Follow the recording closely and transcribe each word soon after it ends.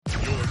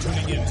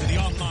tuning in to the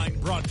online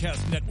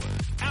broadcast network,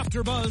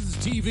 AfterBuzz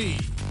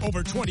TV.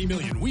 Over 20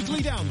 million weekly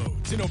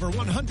downloads in over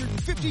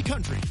 150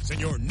 countries, and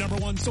your number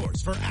one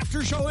source for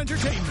after-show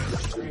entertainment.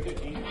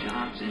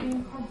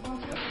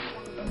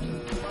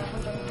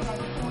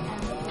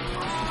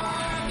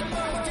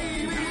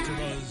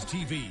 AfterBuzz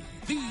TV,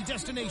 the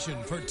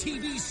destination for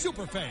TV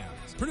superfans.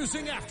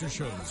 Producing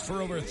aftershows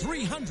for over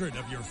 300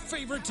 of your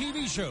favorite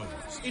TV shows.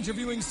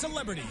 Interviewing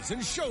celebrities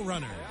and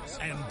showrunners.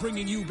 And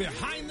bringing you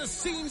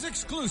behind-the-scenes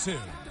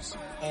exclusives.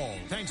 All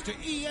thanks to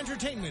E!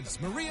 Entertainment's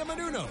Maria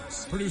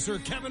Menounos, producer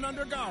Kevin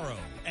Undergaro,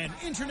 and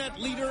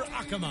internet leader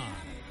Akamai.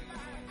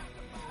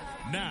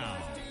 Now,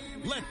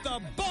 let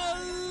the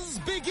buzz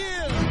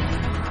begin!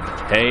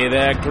 Hey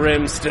there,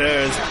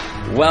 Grimsters.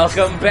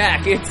 Welcome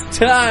back. It's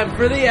time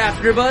for the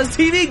AfterBuzz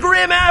TV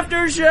Grim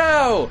After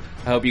Show.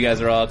 I hope you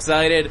guys are all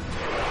excited.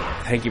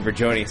 Thank you for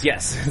joining us.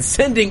 Yes,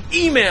 sending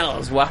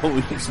emails. Wow,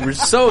 we're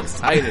so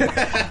excited.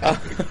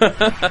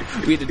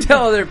 We had to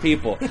tell other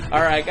people.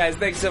 All right, guys,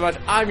 thanks so much.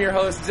 I'm your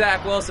host,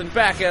 Zach Wilson.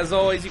 Back as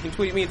always. You can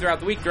tweet me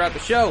throughout the week, throughout the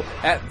show,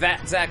 at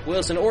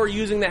 @ZachWilson, or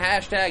using the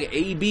hashtag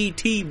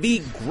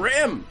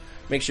ABTVGrim.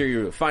 Make sure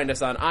you find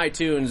us on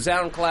iTunes,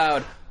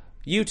 SoundCloud,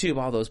 YouTube,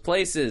 all those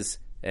places,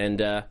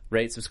 and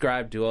rate,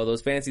 subscribe, do all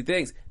those fancy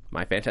things.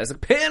 My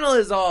fantastic panel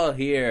is all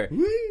here.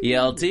 Woo.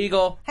 Yell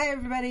Teagle. Hi,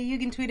 everybody. You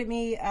can tweet at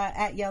me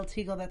at Yell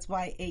Teagle. That's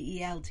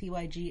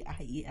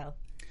YAELTYGIEL.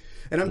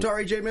 And I'm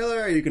Tari J.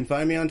 Miller. You can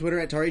find me on Twitter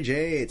at Tari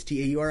J. It's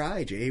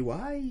TAURIJAY.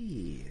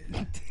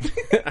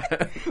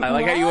 I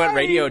like how you went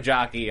radio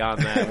jockey on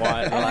that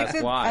one.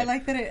 I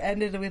like that it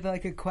ended with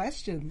like a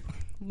question.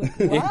 Like,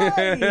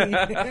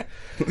 why?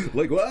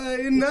 Like, why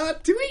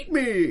not tweet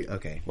me?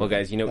 Okay. Well,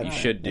 guys, you know what you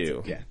should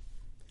do? Yeah.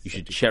 You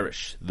should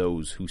cherish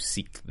those who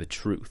seek the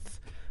truth,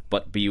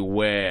 but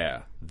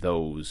beware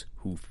those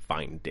who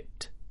find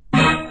it.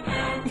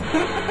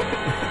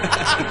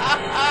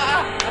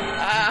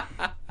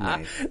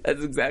 Nice.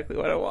 That's exactly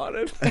what I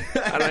wanted.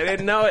 And I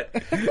didn't know it.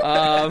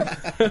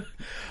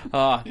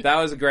 That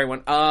was a great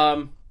one.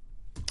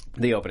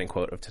 The opening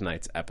quote of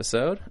tonight's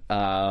episode.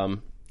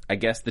 I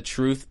guess the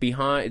truth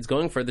behind, it's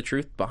going for the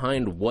truth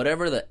behind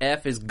whatever the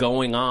F is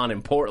going on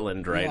in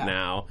Portland right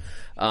now.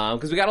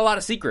 Because we got a lot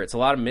of secrets, a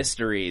lot of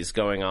mysteries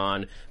going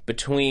on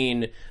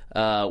between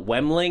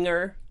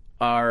Wemlinger,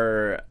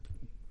 our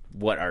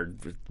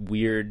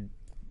weird...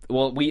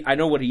 Well, I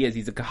know what he is.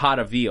 He's a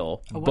Kahada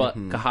Veal. But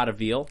Kahada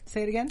Veal?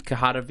 Say it again?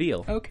 Kahada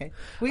Veal. Okay.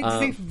 Wait,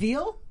 say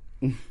veal?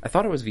 I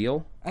thought it was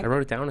veal. I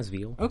wrote it down as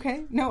veal.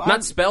 Okay. No,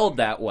 not spelled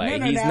that way.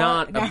 No, He's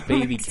not a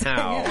baby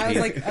cow. I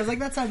was like,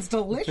 that sounds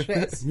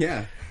delicious.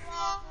 Yeah.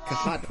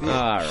 All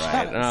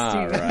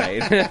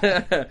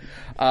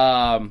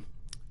right.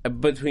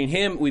 Between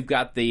him, we've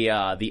got the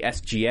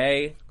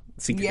SGA,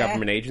 Secret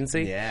Government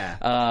Agency.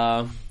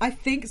 Yeah. I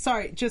think.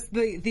 Sorry, just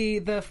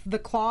the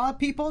Claw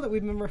people that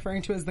we've been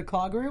referring to as the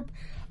Claw Group.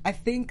 I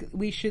think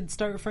we should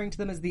start referring to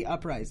them as the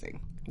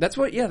Uprising. That's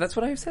what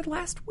I said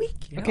last week.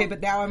 Okay,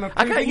 but now I'm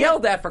I got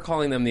yelled at for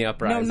calling them the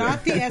Uprising. No,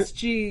 not the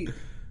SGO,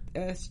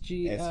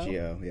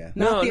 yeah.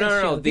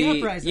 No. The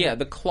Uprising. Yeah,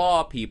 the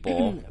Claw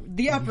people.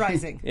 The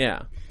Uprising.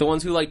 Yeah. The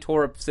ones who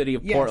tore up the city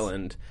of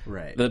Portland.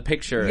 Right. The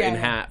picture in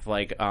half,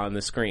 on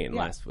the screen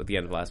at the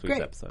end of last week's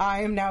episode.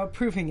 I am now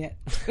approving it.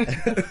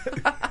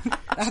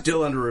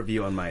 Still under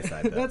review on my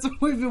side, though. That's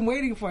what we've been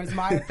waiting for, is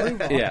my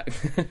approval. Yeah.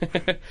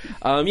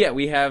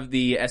 We have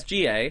the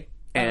SGA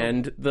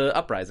and the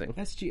Uprising.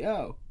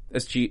 SGO.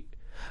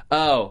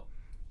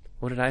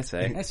 What did I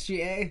say?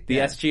 SGA. The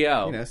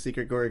SGO.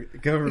 Secret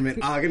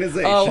government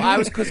organization. Oh, I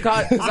was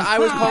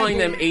calling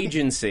them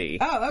agency.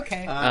 Oh,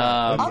 okay.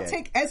 I'll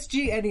take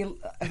SG any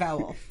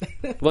vowel.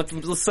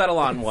 Let's settle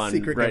on one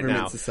Secret right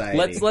now. Society.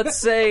 Let's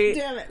say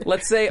Damn it.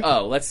 let's say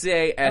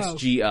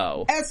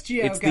SGO. SGO,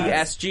 It's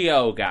guys. the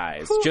SGO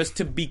guys. Whew. Just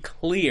to be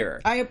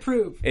clear. I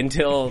approve.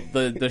 Until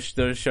the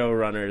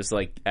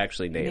showrunners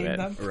actually name it.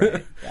 Them.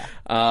 Right.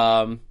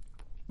 Yeah.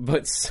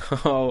 But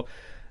so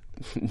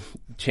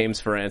James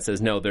Ferran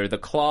says, no, they're the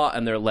Claw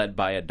and they're led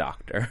by a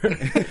doctor.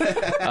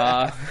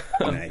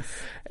 Nice.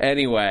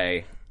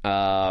 Anyway,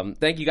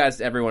 thank you guys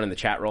to everyone in the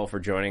chat roll for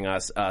joining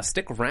us.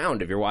 Stick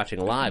around if you're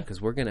watching live,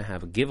 because we're going to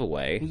have a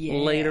giveaway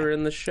later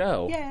in the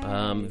show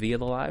via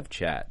the live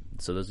chat.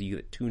 So those of you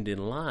that tuned in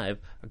live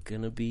are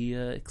going to be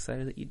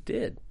excited that you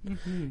did.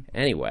 Mm-hmm.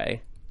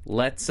 Anyway...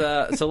 Let's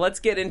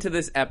get into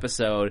this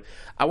episode.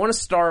 I want to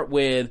start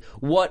with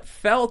what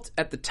felt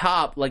at the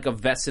top like a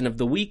Vesson of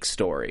the Week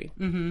story.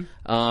 Mm-hmm.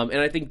 And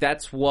I think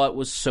that's what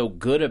was so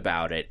good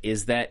about it,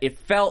 is that it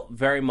felt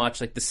very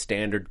much like the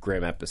standard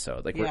Grimm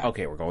episode. Like,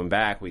 we're going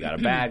back. We got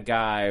a bad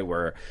guy.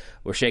 We're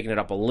shaking it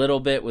up a little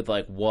bit with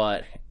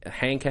what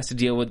Hank has to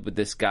deal with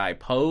this guy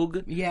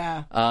Pogue.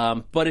 Yeah.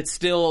 But it's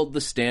still the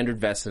standard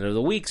Vesson of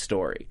the Week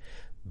story.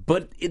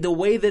 But the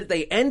way that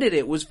they ended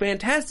it was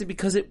fantastic,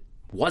 because it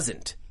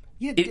wasn't.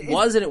 Yeah, it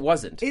was and it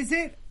wasn't. Is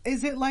it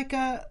like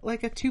a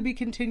to be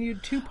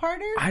continued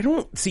two-parter? I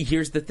don't see.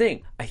 Here's the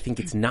thing. I think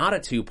it's not a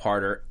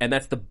two-parter, and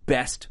that's the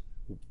best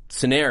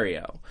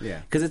scenario. Yeah,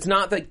 because it's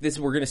not like this.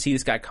 We're going to see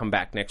this guy come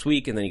back next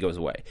week and then he goes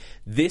away.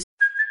 This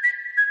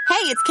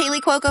Hey, it's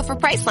Kaylee Cuoco for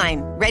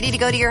Priceline. Ready to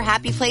go to your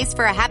happy place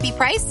for a happy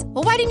price?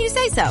 Well, why didn't you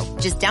say so?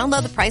 Just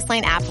download the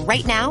Priceline app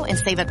right now and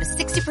save up to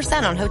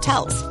 60% on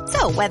hotels.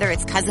 So whether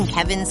it's Cousin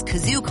Kevin's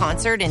Kazoo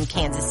Concert in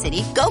Kansas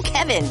City, go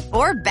Kevin,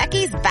 or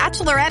Becky's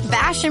Bachelorette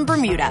Bash in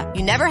Bermuda,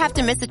 you never have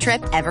to miss a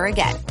trip ever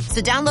again.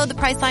 So download the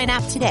Priceline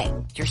app today.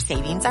 Your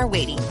savings are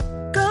waiting.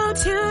 Go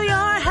to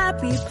your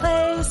happy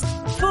place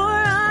for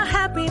a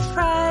happy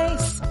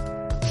price.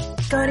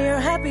 Go to your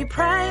happy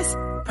price,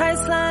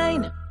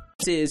 Priceline.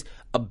 This is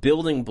a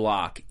building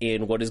block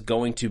in what is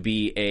going to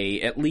be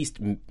a at least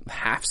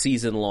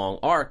half-season long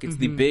arc. It's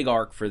the big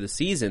arc for the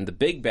season. The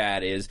big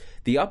bad is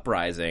the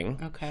uprising.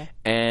 Okay.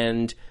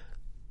 And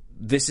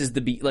this is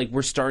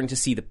we're starting to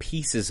see the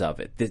pieces of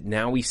it. That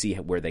now we see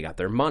where they got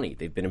their money.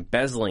 They've been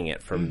embezzling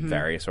it from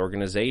various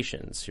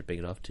organizations. You're big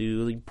enough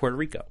to Puerto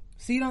Rico.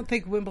 So you don't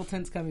think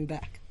Wimbledon's coming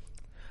back?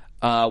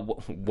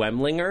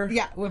 Wemlinger?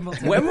 Yeah,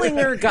 Wimbledon.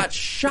 Wemlinger got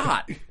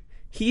shot.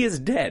 He is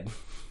dead.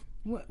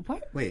 What?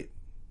 Wait.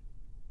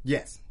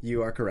 Yes,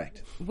 you are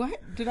correct. What?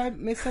 Did I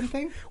miss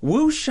something?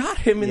 Wu shot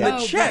him in the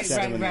chest.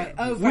 Right.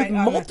 Oh, with right.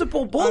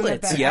 multiple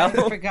bullets, I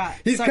forgot.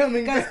 He's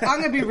coming Guys, back.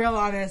 I'm going to be real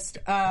honest.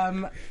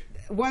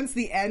 Once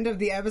the end of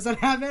the episode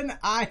happened,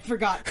 I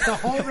forgot the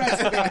whole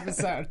rest of the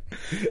episode.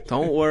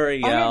 Don't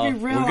worry, I'm Yel. gonna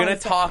be real We're going to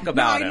honest. talk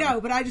about I him.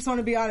 know, but I just want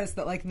to be honest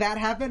that that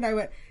happened. I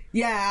went,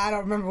 yeah, I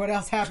don't remember what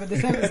else happened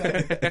this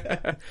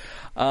episode.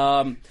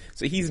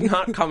 So he's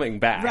not coming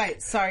back.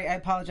 Right. Sorry. I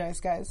apologize,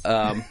 guys.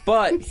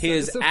 But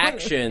his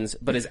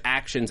disappointed.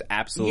 actions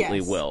absolutely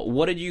Yes. will.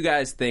 What did you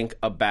guys think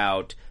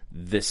about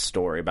this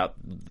story, about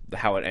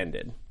how it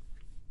ended?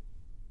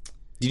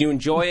 Did you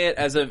enjoy it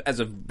as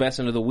a best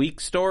end of the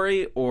week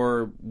story,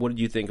 or what did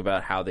you think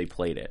about how they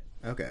played it?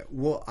 Okay.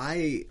 Well,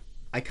 I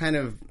kind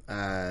of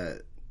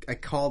I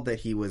called that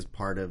he was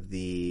part of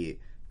the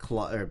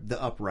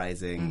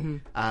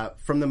uprising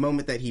from the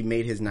moment that he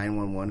made his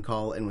 911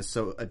 call and was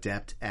so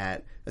adept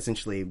at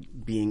essentially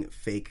being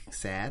fake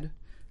sad.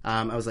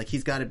 I was like,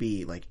 he's got to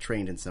be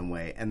trained in some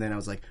way. And then I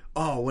was like,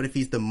 oh, what if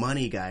he's the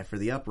money guy for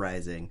the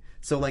uprising?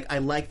 So I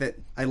like that.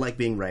 I like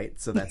being right.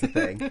 So that's a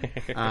thing.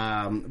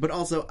 But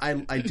also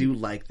I do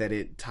like that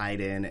it tied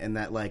in and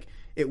that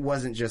it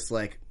wasn't just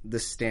the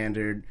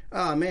standard,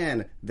 oh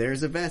man,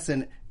 there's a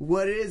Vesson.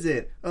 What is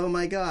it? Oh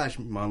my gosh,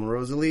 Mama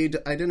Rosalie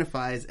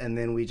identifies, and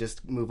then we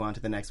just move on to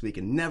the next week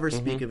and never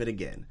speak of it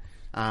again.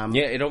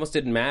 Yeah, it almost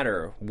didn't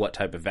matter what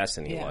type of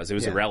Vesson he was. It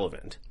was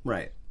irrelevant.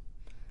 Right.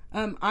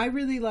 I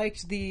really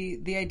liked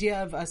the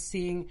idea of us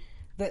seeing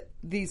that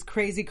these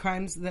crazy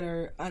crimes that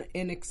are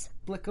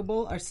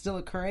inexplicable are still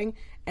occurring,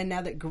 and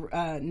now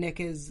that Nick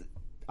is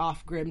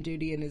off Grim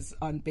duty and is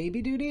on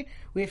baby duty,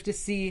 we have to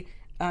see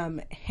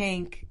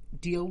Hank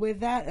deal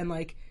with that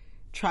and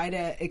try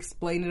to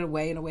explain it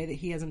away in a way that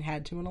he hasn't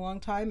had to in a long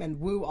time,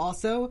 and Wu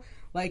also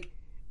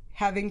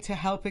having to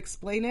help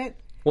explain it.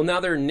 Well,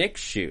 now they're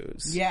Nick's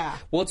shoes. Yeah.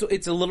 Well,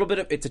 it's a little bit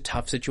of it's a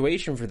tough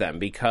situation for them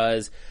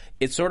because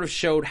it sort of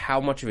showed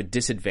how much of a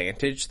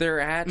disadvantage they're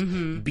at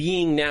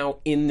being now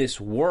in this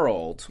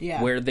world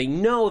where they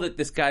know that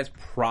this guy's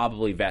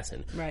probably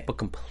Vesson, but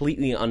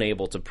completely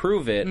unable to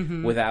prove it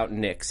without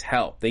Nick's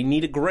help. They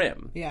need a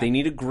Grim. Yeah. They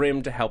need a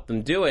Grim to help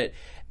them do it.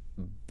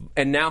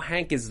 And now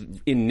Hank is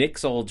in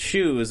Nick's old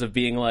shoes of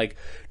being like,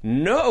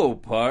 no,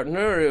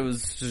 partner, it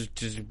was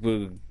just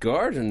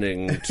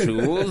gardening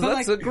tools.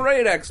 That's a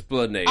great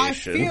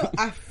explanation.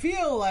 I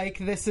feel like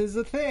this is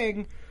a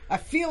thing. I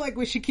feel like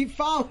we should keep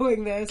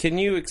following this. Can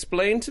you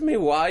explain to me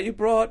why you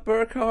brought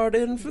Burkhardt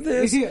in for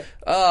this?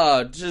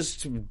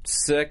 Just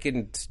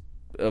second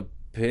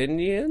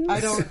opinion. I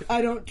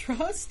don't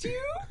trust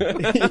you.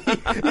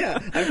 Yeah,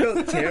 I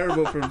felt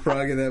terrible for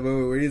Prague in that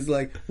moment where he's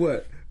like,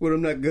 what? What,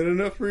 I'm not good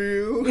enough for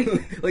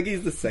you?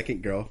 He's the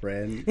second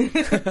girlfriend.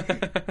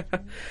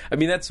 I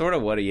mean, that's sort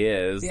of what he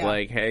is.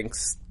 Yeah.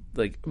 Hank's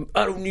I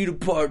don't need a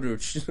partner.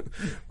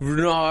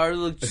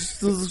 Renard,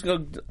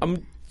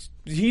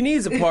 he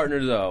needs a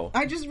partner, though.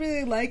 I just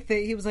really like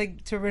that he was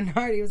to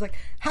Renard, he was like,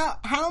 how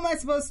am I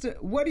supposed to,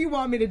 what do you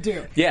want me to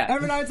do? Yeah.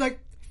 And Renard's like,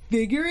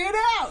 figure it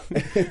out.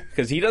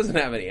 Because he doesn't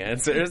have any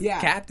answers. Yeah.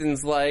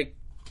 Captain's like,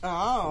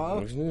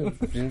 oh.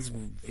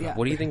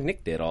 what do you think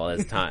Nick did all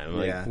this time?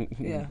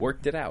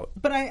 Worked it out.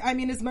 But I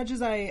mean, as much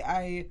as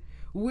I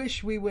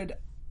wish we would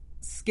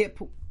skip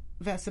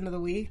Vesson of the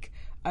Week,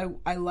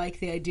 I like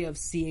the idea of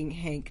seeing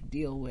Hank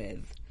deal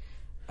with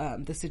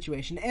the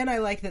situation. And I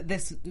like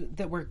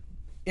that we're,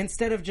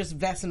 instead of just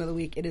Vesson of the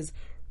Week, it is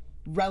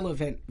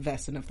relevant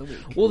Vesson of the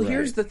Week. Well,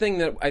 here's the thing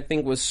that I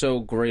think was so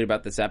great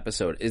about this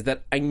episode is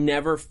that I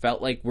never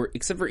felt like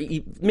except for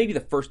maybe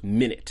the first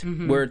minute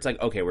where it's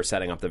okay, we're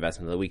setting up the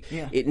Vesson of the Week.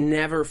 Yeah. It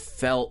never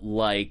felt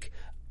like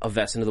a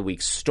Vesson of the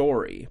Week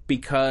story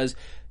because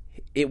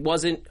it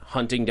wasn't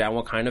hunting down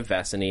what kind of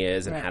Vesson he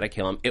is and how to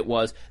kill him. It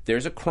was,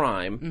 there's a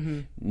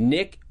crime.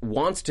 Nick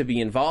wants to be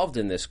involved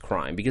in this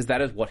crime because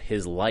that is what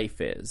his life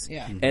is.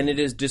 Yeah. And it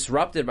is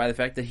disrupted by the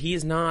fact that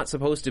he's not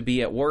supposed to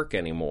be at work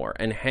anymore.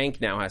 And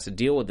Hank now has to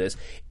deal with this.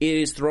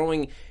 It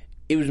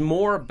was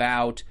more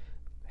about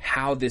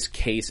how this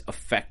case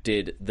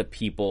affected the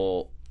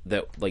people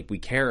that like we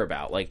care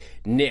about, like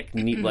Nick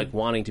like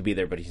wanting to be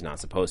there but he's not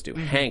supposed to,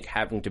 Hank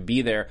having to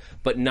be there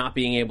but not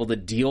being able to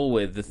deal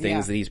with the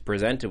things that he's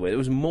presented with. It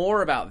was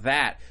more about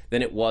that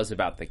than it was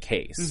about the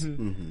case.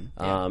 And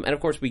of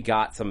course we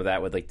got some of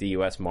that with like the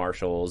U.S.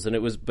 Marshals, and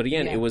it was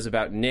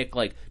about Nick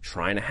like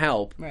trying to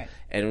help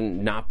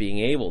and not being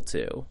able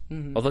to.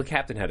 Although the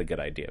captain had a good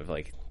idea of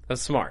like,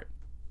 that's smart,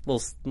 a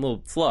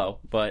little slow,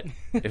 but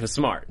it was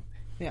smart.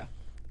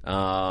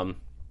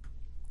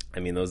 I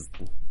mean, those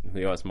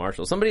U.S.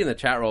 Marshals. Somebody in the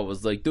chat roll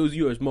was like, those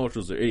U.S.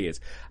 Marshals are idiots.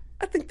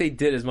 I think they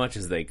did as much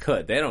as they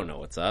could. They don't know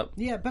what's up.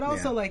 Yeah, but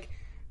also, like,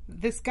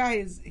 this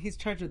guy he's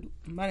charged with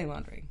money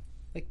laundering.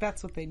 Like,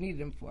 that's what they needed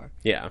him for.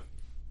 Yeah.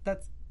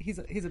 He's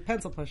a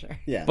pencil pusher.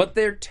 Yeah. But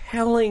they're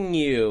telling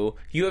you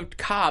have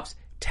cops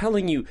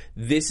telling you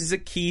this is a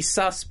key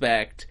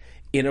suspect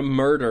in a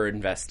murder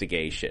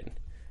investigation.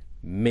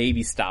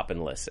 Maybe stop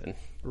and listen.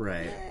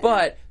 Right.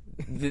 But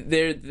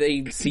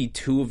they see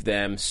two of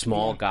them,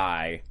 small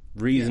guy,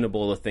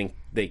 reasonable to think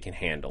they can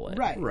handle it.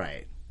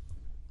 Right.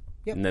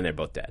 Yep. And then they're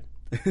both dead.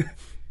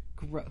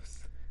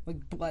 Gross.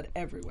 Like blood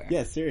everywhere.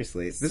 Yeah,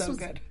 seriously. This was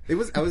good. It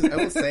was. I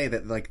will say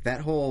that like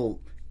that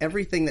whole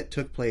everything that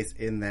took place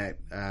in that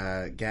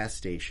gas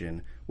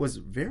station was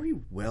very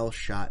well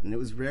shot, and it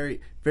was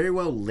very, very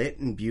well lit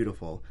and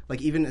beautiful.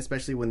 Like even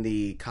especially when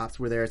the cops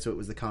were there, so it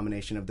was the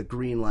combination of the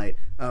green light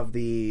of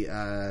the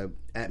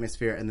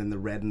atmosphere and then the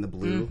red and the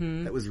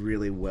blue. That was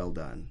really well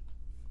done.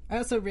 I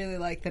also really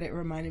like that it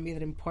reminded me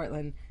that in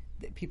Portland,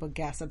 that people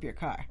gas up your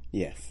car.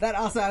 Yes. That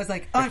also, I was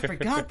like, oh, I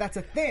forgot that's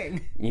a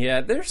thing.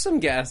 Yeah, there's some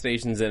gas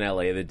stations in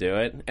LA that do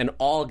it, and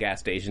all gas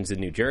stations in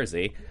New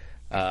Jersey.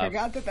 I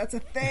forgot that's a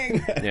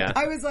thing. Yeah.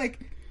 I was like,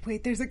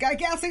 wait, there's a guy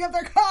gassing up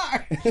their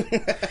car.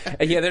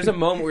 And yeah, there's a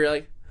moment where you're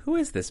like, who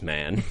is this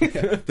man?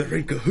 They're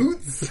in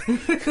cahoots.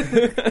 He's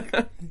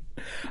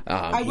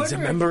a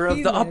member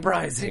of the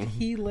uprising. Did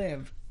he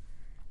live?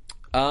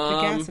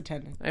 The gas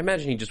attendant. I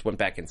imagine he just went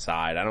back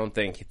inside. I don't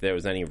think there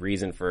was any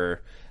reason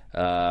for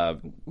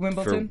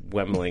Wimbledon? for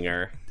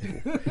Wemlinger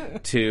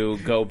to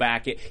go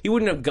back. He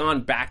wouldn't have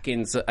gone back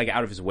in like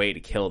out of his way to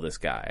kill this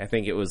guy. I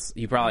think it was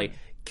he probably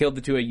killed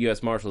the two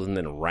U.S. Marshals and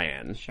then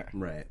ran. Sure.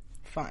 Right.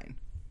 Fine.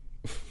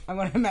 I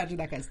want to imagine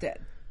that guy's dead.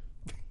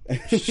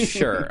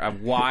 Sure.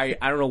 Why?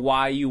 I don't know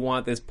why you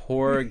want this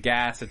poor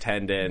gas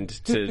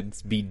attendant to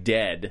be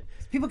dead.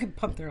 People can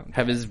pump their own.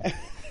 Have his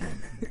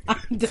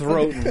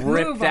throat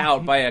ripped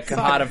out by a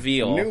cajada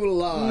veal. New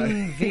law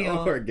veal.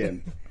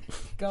 Oregon.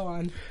 Go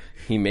on.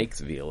 He makes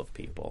veal of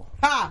people.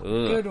 Ha! Ugh.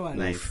 Good one.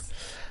 Nice.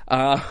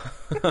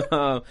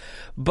 But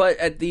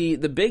at the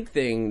big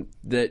thing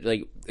that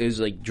like is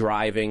like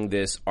driving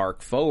this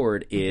arc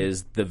forward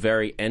is the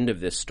very end of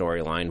this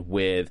storyline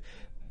with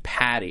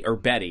Patty or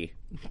Betty.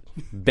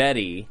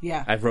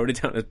 Yeah. I wrote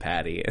it down as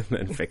Patty and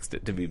then fixed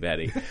it to be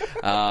Betty.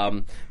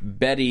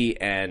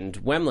 Betty and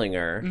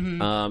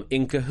Wemlinger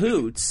in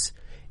cahoots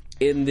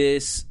in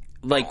this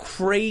like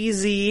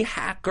crazy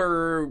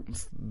hacker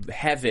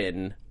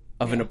heaven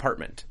of an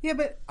apartment. Yeah,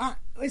 but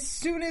as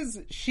soon as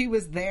she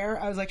was there,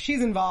 I was like,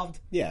 she's involved.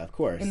 Yeah, of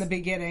course. In the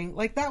beginning,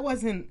 like that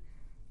wasn't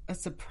a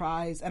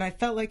surprise, and I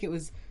felt like it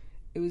was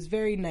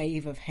very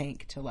naive of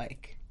Hank to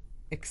like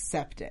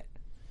accept it.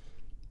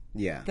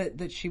 Yeah,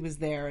 that she was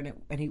there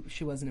and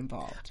she wasn't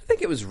involved. I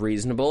think it was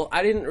reasonable.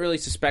 I didn't really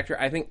suspect her.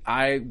 I think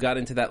I got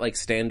into that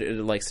standard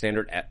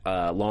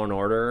Law and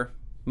Order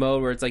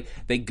mode where it's like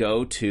they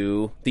go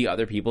to the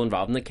other people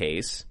involved in the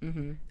case.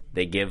 Mm-hmm.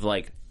 They give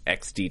like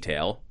X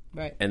detail,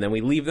 right, and then we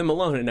leave them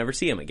alone and never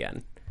see them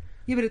again.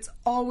 Yeah, but it's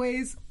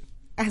always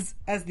as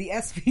the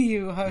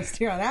SVU host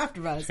here on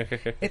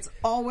AfterBuzz. It's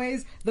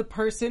always the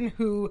person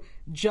who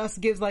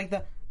just gives like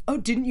the oh,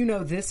 didn't you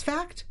know this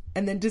fact?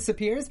 And then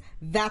disappears,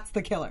 that's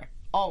the killer.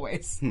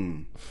 Always.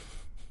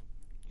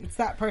 It's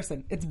that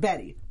person. It's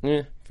Betty.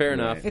 Yeah, fair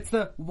enough. It's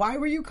the, why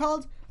were you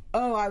called?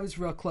 Oh, I was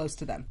real close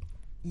to them.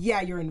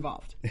 Yeah, you're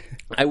involved.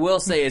 I will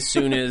say as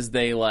soon as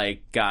they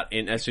got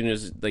into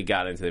the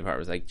apartment, it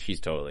was like, she's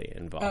totally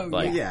involved. Oh,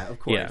 like, yeah, of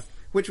course. Yeah.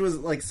 Which was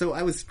like, so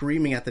I was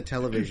screaming at the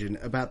television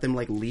about them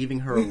like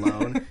leaving her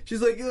alone.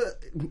 She's like,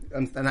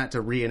 not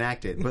to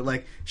reenact it, but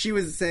like she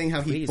was saying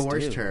how he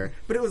forced her,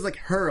 but it was like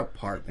her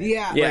apartment.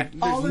 Yeah, yeah.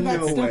 Like, all of that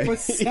no stuff way.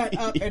 was set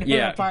up in her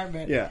Yeah.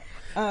 apartment. Yeah.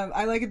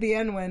 I like at the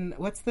end when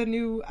what's the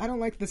new? I don't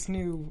like this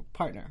new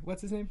partner.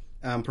 What's his name?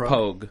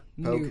 Pogue.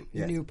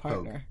 New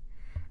partner.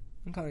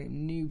 I'm calling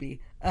him newbie.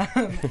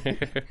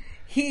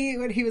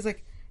 When he was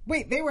like,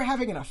 wait, they were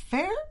having an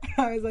affair?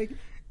 I was like,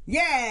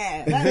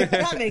 yeah,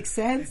 that makes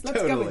sense.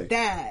 Let's go with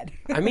Dad.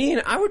 I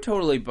mean, I would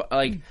totally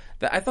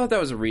I thought that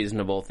was a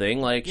reasonable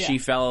thing. Like she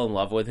fell in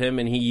love with him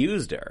and he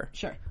used her.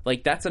 Sure.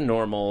 Like that's a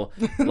normal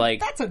like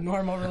That's a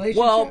normal relationship.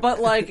 well,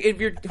 but like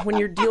when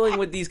you're dealing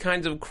with these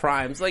kinds of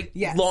crimes, like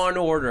Yes. Law and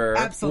Order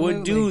Absolutely.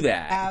 would do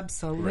that.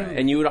 Absolutely.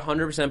 And you would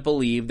 100%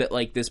 believe that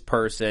like this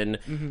person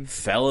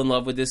fell in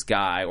love with this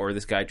guy or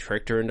this guy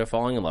tricked her into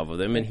falling in love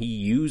with him and he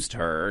used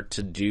her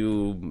to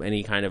do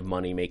any kind of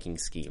money making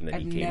scheme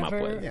that he came up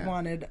with. I've never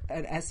wanted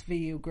an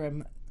SVU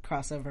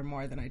crossover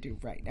more than I do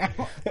right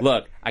now.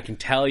 Look, I can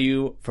tell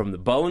you from the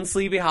Bo and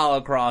Sleepy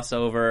Hollow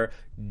crossover,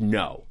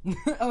 no.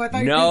 Oh, I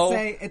thought you were going to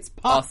say it's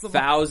possible.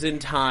 1,000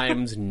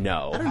 times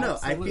no. I don't know.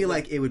 Absolutely. I feel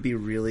like it would be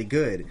really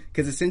good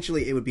because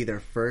essentially it would be their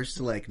first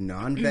like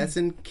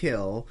non-Vesson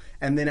kill,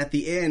 and then at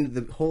the end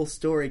the whole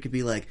story could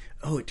be like,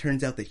 oh, it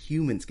turns out that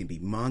humans can be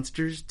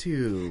monsters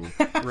too,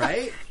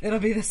 right? It'll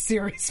be the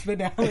series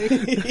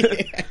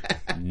finale.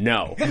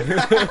 No.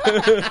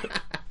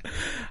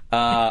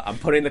 I'm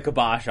putting the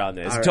kibosh on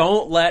this. Right.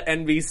 Don't let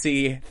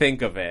NBC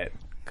think of it,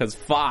 because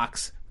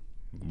Fox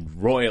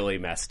royally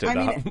messed it I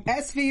mean, up.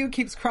 SVU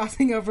keeps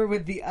crossing over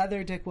with the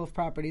other Dick Wolf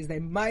properties. They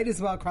might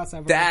as well cross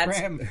over That's with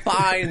Grimm.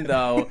 fine,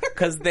 though,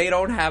 because they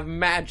don't have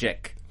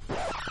magic.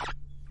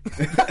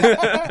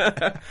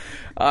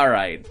 All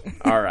right.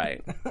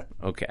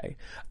 Okay.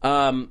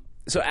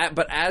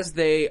 But as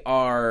they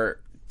are,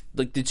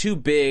 like, the two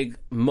big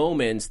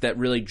moments that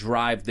really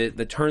drive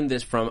that turn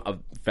this from a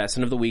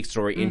Vesson of the Week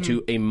story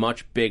into a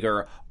much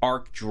bigger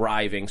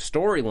arc-driving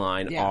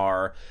storyline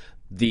are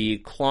the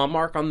claw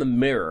mark on the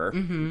mirror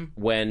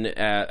when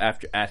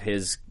at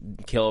his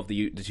kill of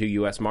the two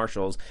U.S.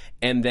 Marshals,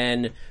 and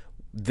then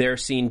they're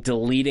seen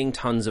deleting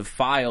tons of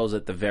files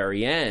at the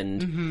very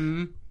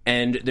end.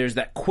 And there's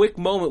that quick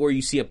moment where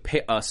you see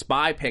a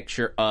spy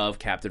picture of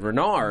Captain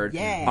Renard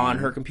on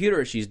her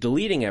computer as she's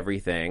deleting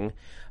everything,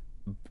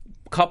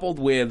 coupled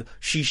with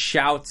she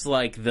shouts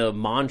like the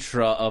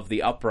mantra of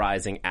the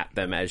uprising at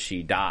them as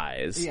she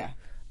dies.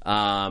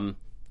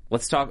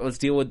 Let's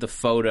deal with the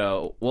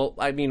photo. Well,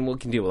 I mean, we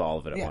can deal with all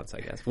of it at once, I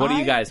guess. What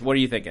are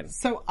you thinking?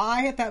 So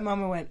I, at that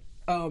moment, went,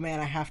 oh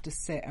man, I have to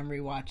sit and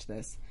rewatch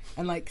this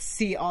and like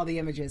see all the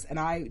images, and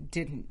I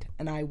didn't,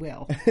 and I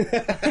will.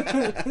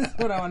 That's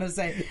what I want to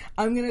say.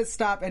 I'm going to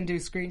stop and do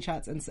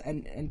screenshots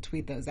and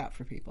tweet those out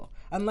for people,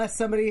 unless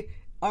somebody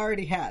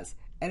already has.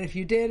 And if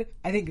you did,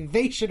 I think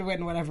they should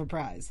win whatever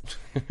prize.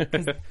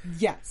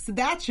 So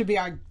that should be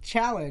our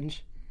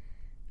challenge,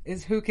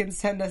 is who can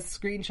send us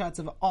screenshots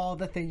of all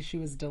the things she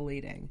was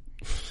deleting.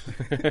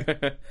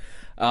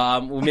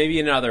 Maybe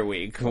another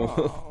week.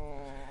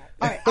 All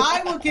right,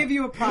 I will give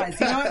you a prize.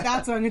 You know what?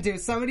 That's what I'm going to do.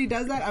 If somebody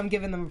does that, I'm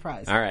giving them a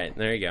prize. All right,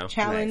 there you go.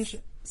 Challenge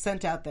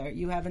sent out there.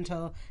 You have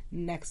until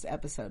next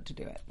episode to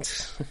do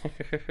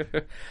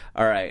it.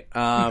 All right.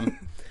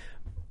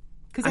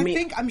 Because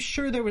I'm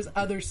sure there was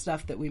other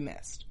stuff that we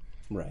missed.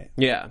 Right.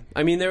 Yeah.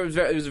 I mean, it was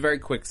a very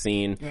quick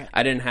scene. Right.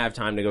 I didn't have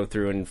time to go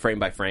through and frame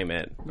by frame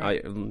it.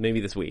 Right.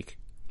 Maybe this week.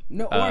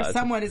 No, or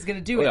someone is going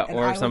to do it, and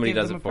or I if somebody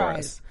will give does them it a for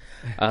prize.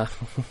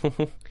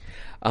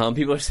 us.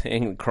 People are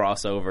saying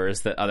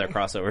crossovers, that other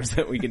crossovers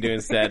that we could do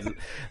instead.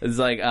 It's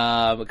like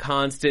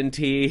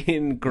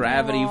Constantine,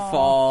 Gravity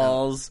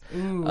Falls.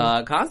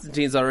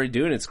 Constantine's already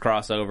doing its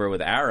crossover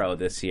with Arrow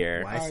this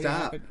year. Why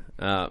stop?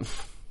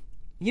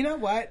 You know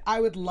what?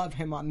 I would love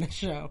him on this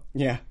show.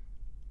 Yeah.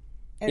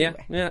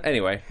 Anyway. Yeah.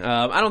 Anyway,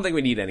 I don't think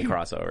we need any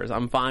crossovers.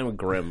 I'm fine with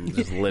Grimm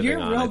just living You're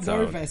on real its own.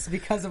 nervous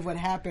because of what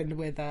happened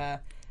with.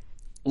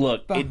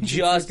 Look,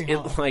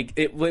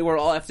 we were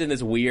all left in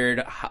this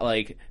weird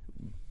like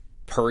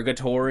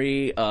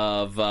purgatory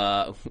of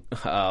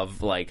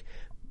like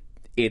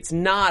it's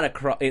not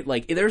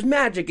there's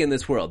magic in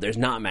this world. There's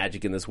not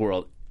magic in this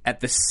world at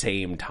the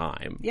same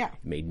time. Yeah.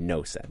 It made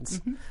no sense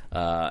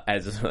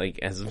as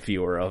a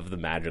viewer of the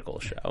magical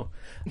show.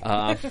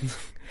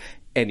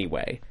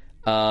 Anyway,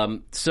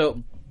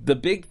 so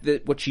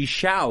what she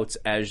shouts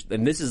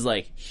and this is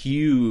like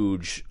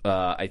huge.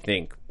 I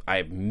think I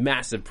have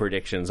massive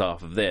predictions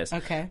off of this.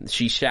 Okay.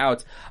 She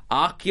shouts,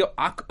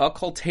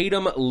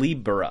 "Occultatum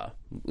libera."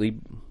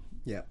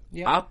 Yeah.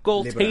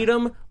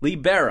 Occultatum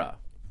libera,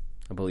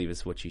 I believe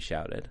is what she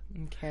shouted.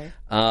 Okay.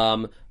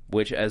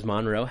 Which, as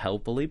Monroe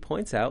helpfully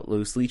points out,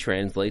 loosely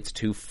translates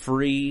to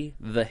 "free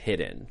the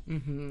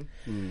hidden."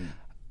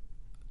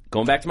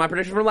 Going back to my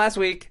prediction from last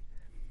week,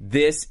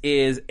 this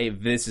is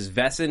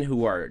Vesson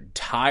who are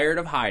tired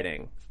of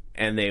hiding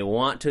and they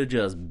want to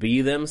just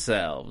be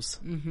themselves,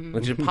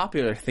 which is a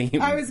popular theme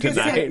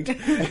tonight.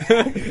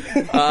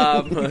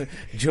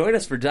 Join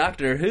us for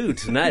Doctor Who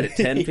tonight at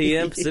 10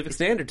 p.m. Pacific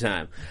Standard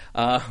Time.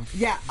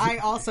 Yeah, I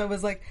also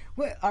was like,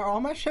 "What, are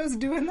all my shows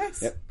doing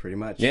this?" Yep, pretty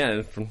much.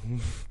 Yeah.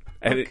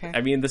 Okay. I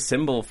mean, the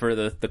symbol for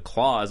the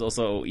claw is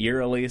also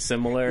eerily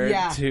similar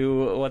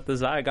to what the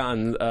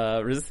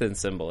Zygon resistance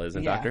symbol is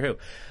in Doctor Who.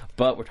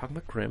 But we're talking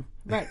about Grimm.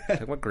 Right. We're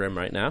talking about Grimm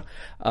right now.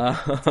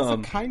 It's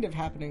also kind of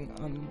happening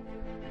on...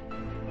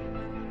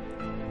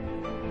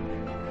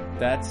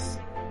 That's...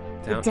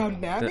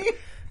 Downton Abbey?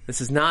 This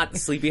is not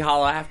Sleepy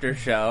Hollow After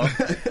Show. Is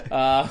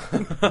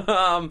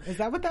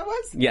that what that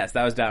was? Yes,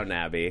 that was Downton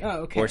Abbey.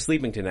 Oh, okay. Or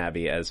Sleepington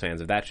Abbey, as fans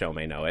of that show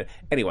may know it.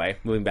 Anyway,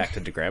 moving back to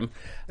Grimm.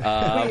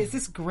 Wait, is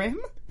this Grimm?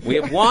 We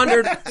have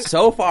wandered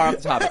so far off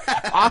the topic.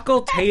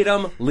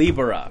 Occultatum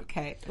libera.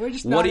 Okay, we're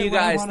just. What do you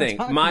guys think?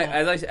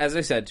 As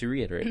I said, to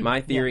reiterate, my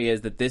theory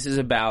is that this is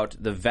about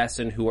the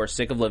Vesson who are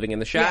sick of living in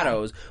the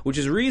shadows, which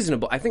is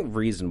reasonable. I think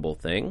reasonable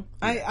thing.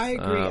 I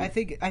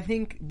agree. I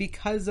think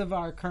because of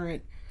our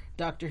current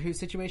Doctor Who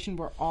situation,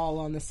 we're all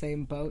on the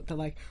same boat. They're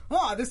like,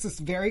 oh, this is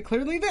very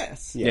clearly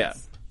this.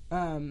 Yes.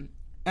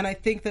 And I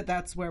think that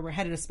that's where we're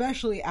headed,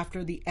 especially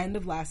after the end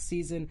of last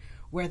season,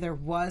 where there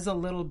was a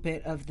little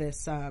bit of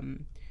this,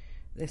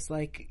 this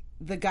like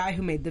the guy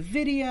who made the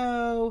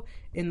video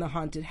in the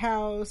haunted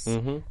house,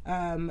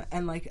 and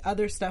like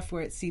other stuff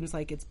where it seems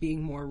like it's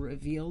being more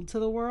revealed to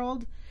the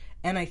world.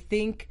 And I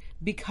think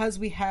because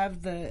we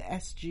have the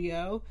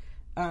SGO,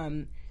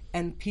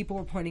 and people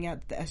were pointing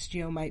out that the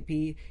SGO might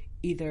be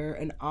either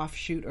an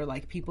offshoot or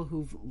like people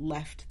who've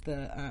left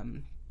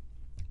the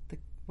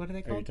what are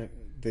they called?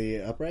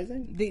 The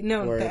Uprising? The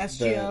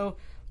SGO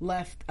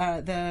left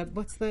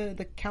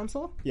the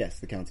council? Yes,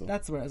 the council.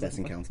 That's what I was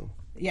looking for. Council.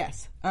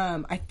 Yes.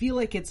 I feel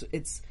like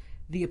it's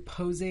the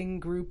opposing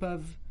group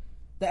of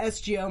the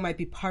SGO might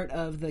be part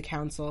of the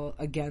council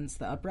against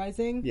the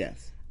Uprising.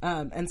 Yes.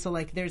 And so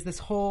like there's this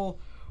whole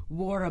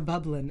war a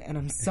bubbling, and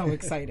I'm so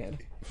excited.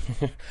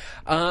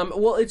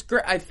 Well, it's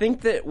great. I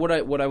think that what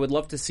I would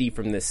love to see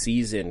from this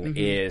season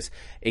is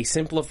a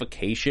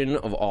simplification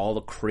of all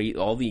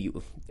the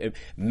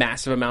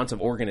massive amounts of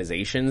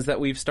organizations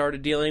that we've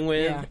started dealing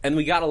with, and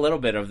we got a little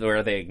bit of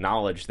where they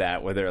acknowledge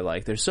that, where they're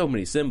like, there's so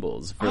many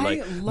symbols for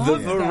like the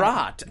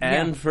Virat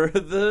and for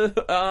the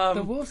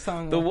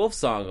Wolfsangel. The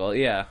Wolfsangel,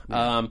 yeah.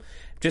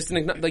 Just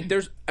like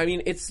there's, I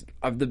mean, it's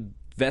the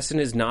Vessen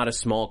is not a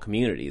small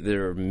community.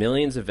 There are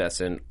millions of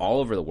Vessen all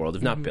over the world,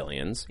 if not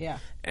billions. Yeah.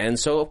 And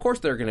so, of course,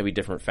 there are going to be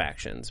different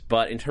factions.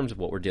 But in terms of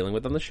what we're dealing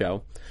with on the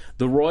show,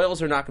 the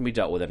Royals are not going to be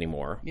dealt with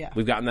anymore. Yeah.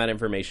 We've gotten that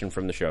information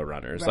from the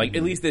showrunners. Like,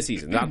 at least this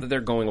season. Not that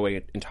they're going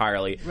away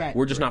entirely. Right.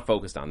 We're just not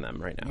focused on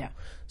them right now. Yeah.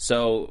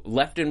 So,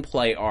 left in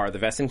play are the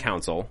Vessen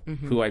Council,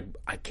 who I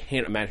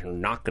can't imagine are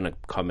not going to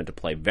come into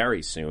play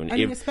very soon. I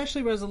mean,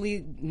 especially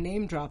Rosalie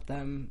name dropped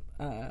them,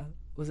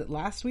 was it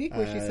last week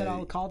where she said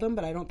I'll call them,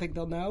 but I don't think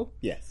they'll know?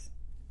 Yes.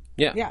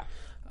 Yeah. Yeah.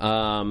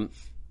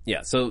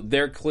 Yeah, so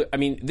they're clear. I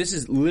mean, this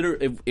is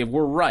literally, if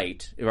we're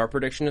right, if our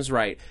prediction is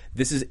right,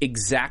 this is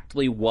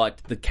exactly what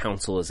the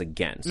council is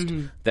against.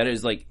 That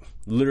is like,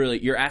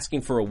 literally, you're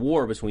asking for a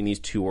war between these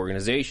two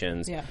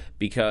organizations. Yeah.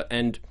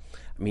 And,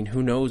 I mean,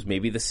 who knows,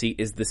 maybe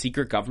is the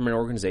secret government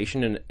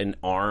organization an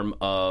arm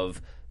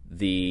of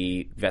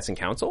the Vessen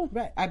Council?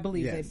 Right. I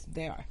believe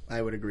they are.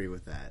 I would agree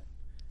with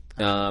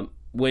that.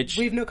 Which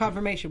we have no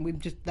confirmation.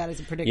 That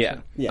is a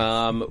prediction.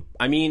 Yeah.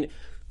 I mean,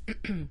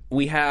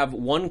 we have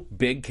one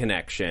big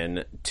chiseled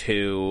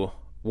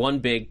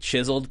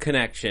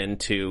connection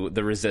to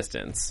the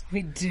Resistance.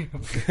 We do.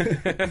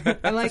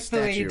 I like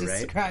the way you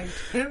described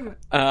him.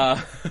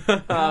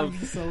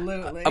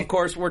 Absolutely. Of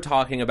course, we're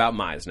talking about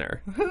Meisner.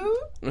 Who?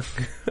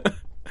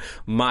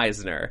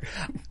 Meisner.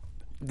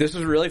 This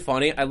was really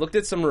funny. I looked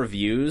at some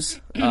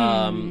reviews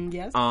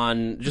yes.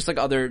 on just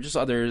other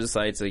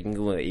sites like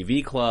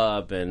AV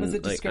Club and was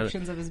it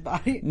descriptions of his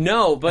body?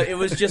 No, but it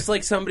was just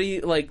like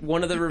somebody like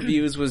one of the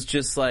reviews was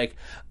just like,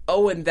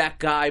 oh, and that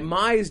guy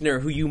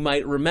Meisner, who you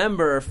might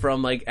remember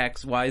from like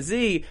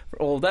XYZ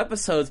old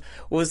episodes,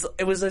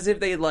 it was as if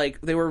they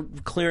were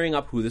clearing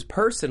up who this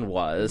person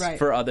was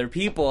for other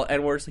people,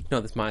 and we're just like,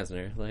 no, this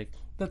Meisner, like.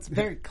 That's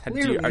very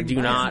clearly. Do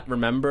you not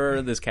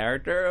remember this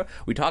character?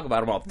 We talk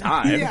about him all the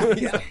time.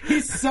 Yeah.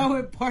 He's so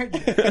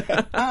important.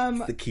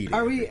 The key to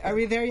are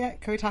we there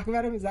yet? Can we talk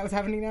about him? Is that what's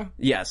happening now?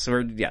 Yes.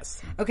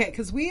 Yes. Okay,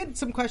 because we had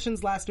some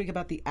questions last week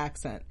about the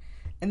accent,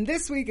 and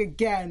this week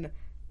again,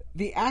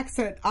 the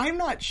accent. I'm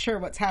not sure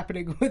what's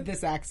happening with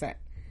this accent.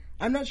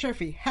 I'm not sure if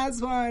he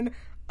has one.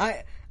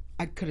 I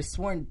could have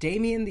sworn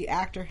Damien, the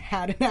actor,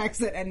 had an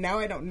accent, and now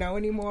I don't know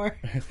anymore.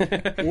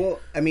 Well,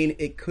 I mean,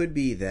 it could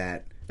be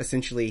that.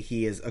 Essentially,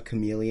 he is a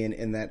chameleon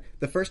in that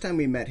the first time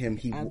we met him,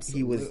 he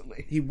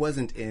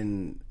wasn't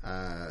in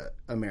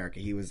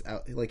America. He was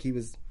out, like he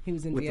was in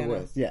with Vienna. The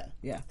Royals.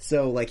 Yeah.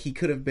 So like he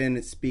could have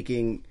been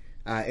speaking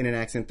in an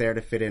accent there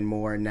to fit in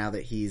more. Now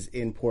that he's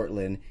in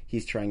Portland,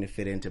 he's trying to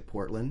fit into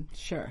Portland.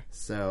 Sure.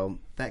 So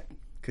that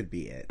could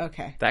be it.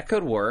 Okay. That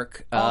could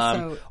work.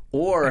 Also,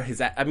 or is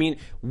that? I mean,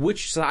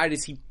 which side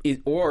is he?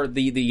 Or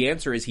the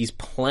answer is he's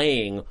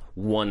playing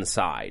one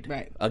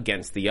side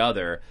against the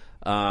other.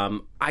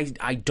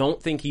 I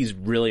don't think he's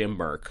really a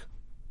merc.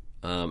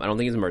 I don't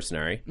think he's a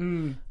mercenary.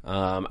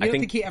 I don't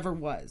think he ever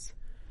was.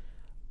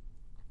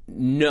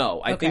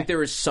 No, I think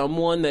there is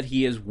someone that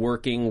he is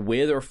working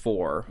with or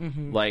for.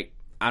 Like,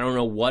 I don't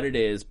know what it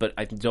is, but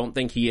I don't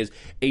think he is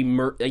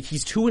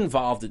he's too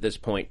involved at this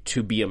point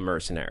to be a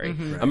mercenary.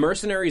 A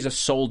mercenary is a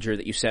soldier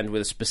that you send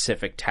with a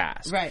specific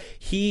task. Right.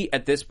 He,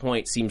 at this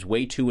point, seems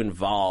way too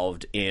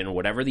involved in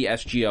whatever the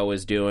SGO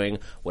is doing,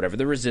 whatever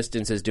the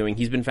Resistance is doing.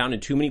 He's been found in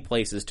too many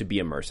places to be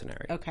a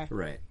mercenary. Okay.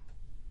 Right.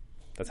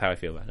 That's how I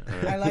feel about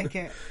it. I like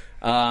it.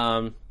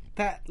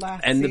 That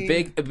last and scene.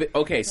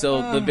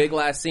 The big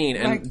last scene,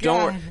 and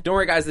don't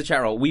worry, guys. The chat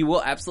roll. We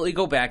will absolutely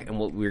go back, and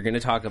we're going to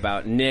talk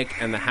about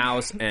Nick and the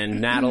house and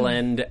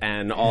Nataland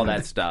and all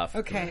that stuff.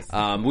 Okay.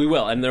 We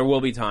will, and there will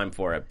be time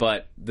for it.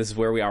 But this is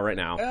where we are right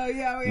now. Oh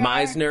yeah, we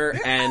Meisner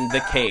and the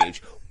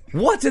cage.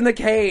 What's in the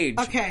cage?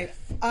 Okay.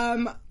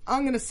 I'm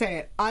going to say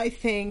it. I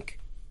think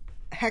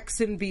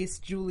Hexen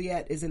Beast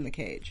Juliet is in the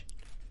cage.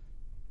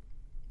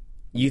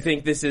 You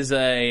think this is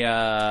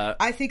a...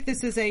 I think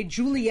this is a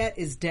Juliet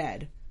is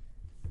dead.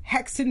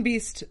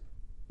 Hexenbeast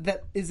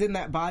that is in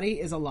that body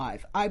is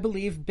alive. I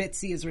believe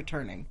Bitsy is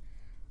returning.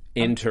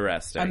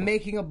 Interesting. I'm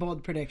making a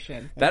bold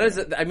prediction. That is...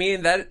 I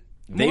mean, that...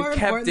 They've More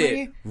kept it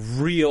importantly-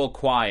 real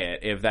quiet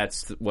if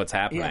that's what's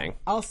happening. Yeah.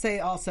 I'll say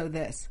also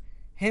this.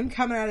 Him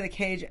coming out of the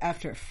cage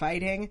after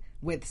fighting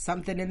with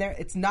something in there.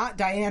 It's not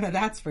Diana,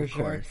 that's for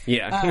sure.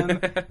 Yeah.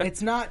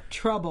 It's not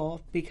Trouble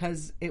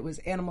because it was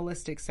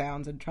animalistic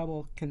sounds and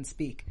Trouble can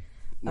speak.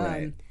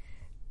 Right.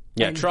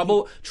 Yeah,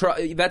 Trouble.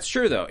 That's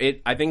true, though.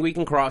 I think we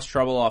can cross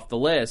Trouble off the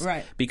list,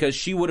 Right. Because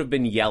she would have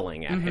been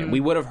yelling at him. We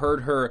would have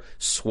heard her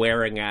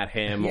swearing at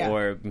him, Yeah.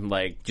 or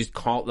like just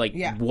call, like,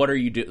 Yeah. "What are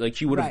you doing?" Like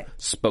she would have Right.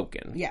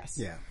 spoken. Yes.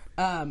 Yeah.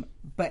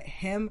 But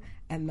him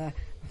and the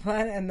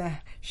blood and the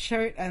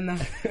shirt and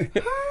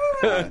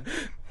the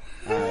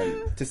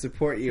To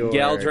support your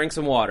Gail, drink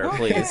some water,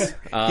 please.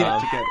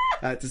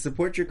 to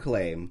support your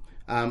claim,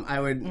 I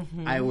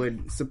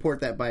would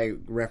support that by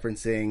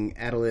referencing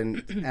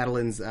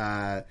Adeline's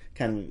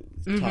kind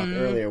of talk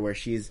earlier, where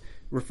she's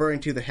referring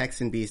to the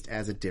Hexenbeast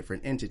as a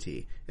different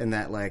entity, and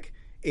that like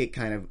it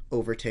kind of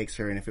overtakes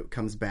her, and if it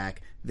comes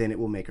back, then it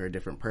will make her a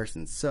different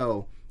person.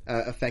 So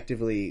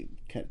effectively,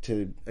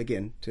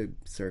 to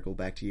circle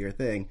back to your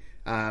thing,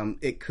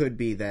 it could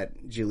be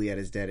that Juliet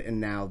is dead,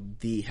 and now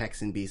the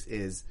Hexenbeast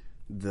is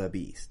the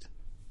Beast.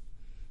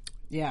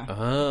 Yeah.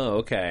 Oh,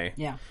 okay.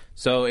 Yeah.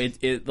 So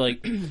it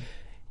like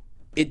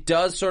it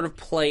does sort of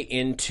play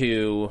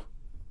into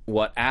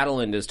what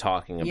Adeline is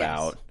talking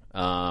about,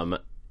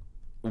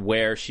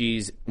 where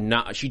she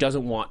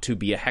doesn't want to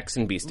be a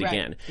Hexenbeast Right,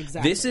 again.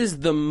 exactly. This is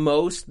the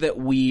most that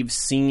we've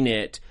seen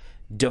it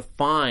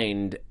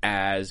defined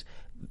as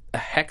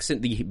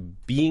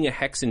being a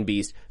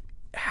Hexenbeast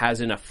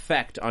has an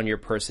effect on your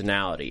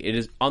personality. It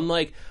is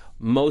unlike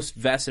most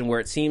Vessin, where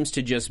it seems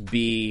to just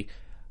be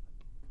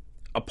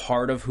a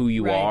part of who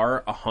you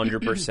are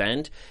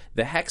 100%.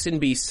 The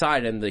Hexenbeast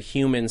side and the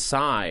human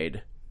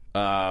side, which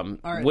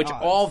odds.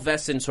 all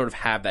Vessin sort of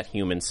have that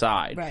human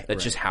side. Right.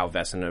 That's just how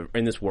Vessin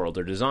in this world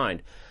are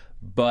designed.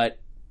 But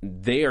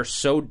they are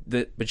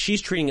but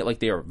she's treating it like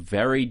they are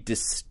very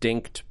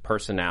distinct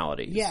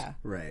personalities. Yeah.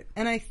 Right.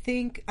 And I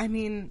think, I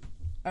mean,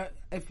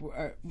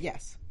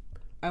 yes.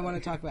 I want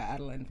to talk about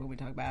Adeline when we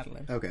talk about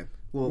Adeline. Okay.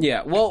 Well,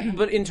 Yeah, well,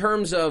 but in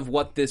terms of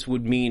what this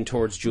would mean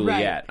towards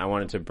Juliet, I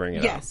wanted to bring it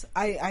up. Yes,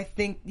 I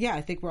think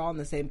we're all on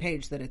the same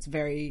page that it's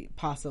very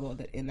possible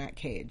that in that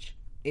cage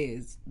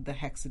is the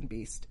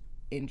Hexenbeast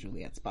in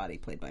Juliet's body,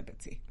 played by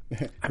Bitsy.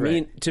 I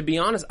mean, to be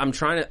honest, I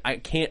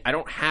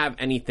don't have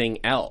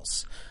anything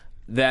else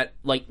that,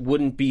 like,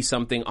 wouldn't be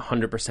something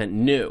 100%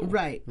 new.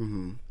 Right.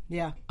 Mm-hmm.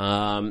 Yeah.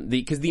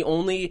 Because the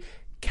only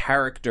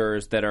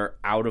characters that are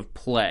out of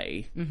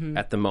play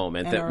at the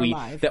moment And that are we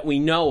alive. that we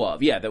know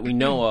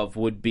of,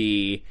 would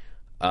be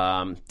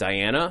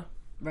Diana.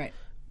 Right.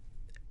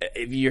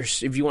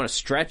 If you want to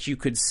stretch, you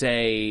could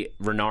say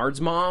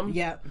Renard's mom.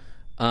 Yep.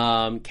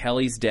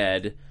 Kelly's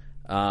dead.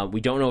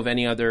 We don't know of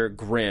any other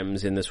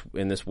Grimms in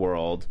this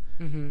world.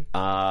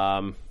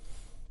 I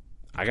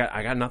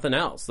got nothing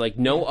else. Like,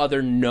 no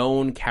other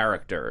known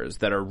characters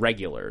that are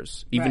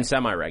regulars, even Right.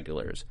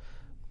 semi-regulars,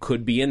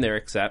 could be in there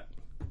except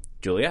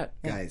Juliet.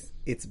 guys,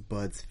 it's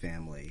Bud's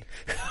family.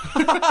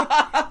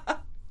 That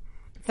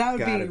would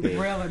Gotta be be.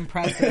 real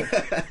impressive.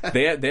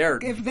 They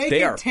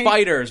are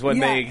fighters when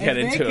they get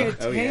into it. it. If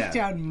they could take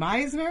down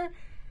Meisner,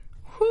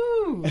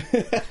 whoo!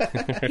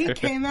 He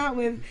came out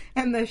with,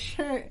 and the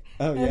shirt.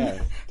 Oh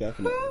yeah,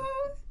 definitely.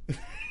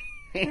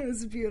 It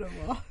was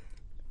beautiful.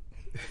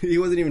 He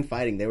wasn't even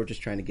fighting; they were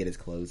just trying to get his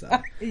clothes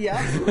off.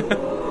 Yeah.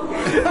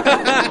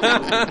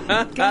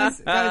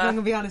 guys, I'm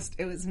gonna be honest.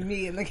 It was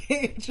me in the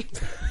cage.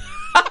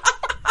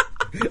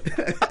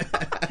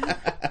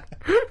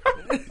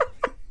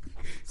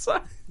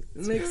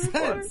 Makes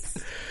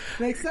sense.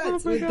 Makes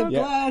sense with the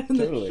blood and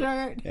totally. the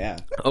shirt. Yeah.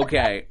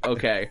 Okay.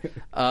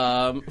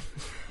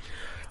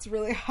 It's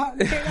really hot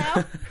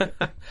right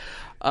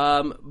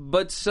now.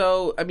 But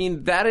so, I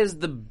mean, that is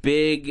the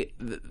big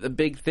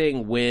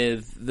thing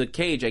with the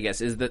cage, I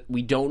guess, is that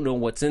we don't know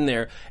what's in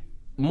there.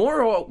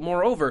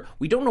 Moreover,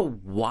 we don't know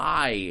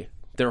why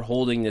they're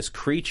holding this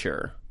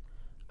creature.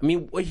 I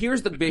mean,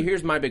 here's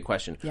my big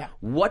question. Yeah.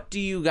 What do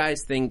you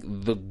guys think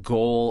the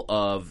goal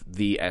of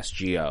the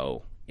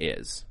SGO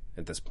is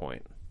at this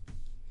point?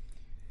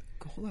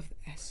 Goal of the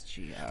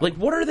SGO. Like,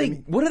 what are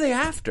they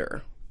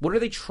after? What are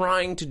they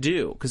trying to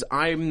do? Because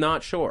I'm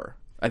not sure.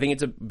 I think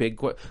it's a big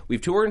question. We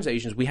have two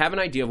organizations. We have an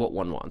idea of what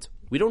one wants.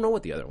 We don't know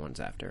what the other one's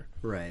after.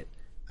 Right.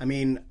 I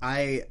mean,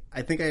 I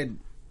think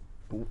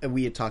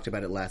we had talked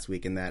about it last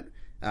week in that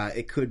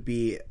it could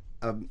be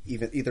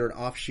either an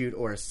offshoot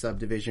or a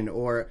subdivision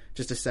or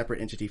just a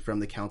separate entity from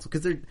the council,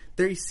 because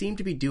they seem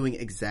to be doing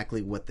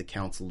exactly what the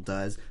council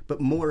does, but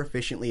more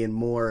efficiently and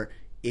more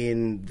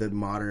in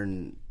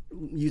the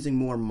using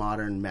more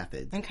modern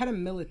methods. And kind of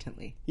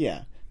militantly.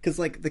 Yeah, because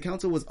like the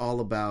council was all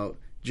about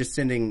just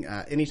sending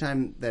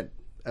anytime that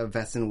a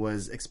Vessin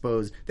was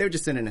exposed, they would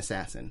just send an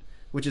assassin,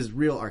 which is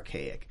real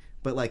archaic.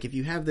 But like if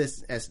you have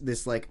this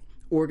like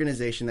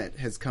organization that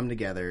has come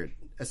together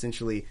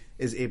essentially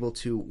is able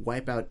to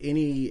wipe out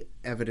any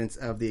evidence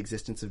of the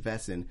existence of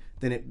Vessen,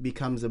 then it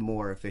becomes a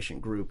more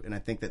efficient group. And I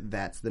think that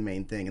that's the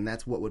main thing. And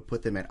that's what would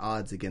put them at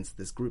odds against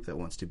this group that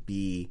wants to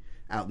be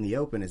out in the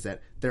open, is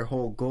that their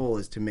whole goal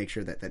is to make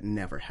sure that that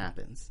never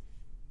happens.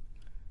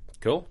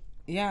 Cool.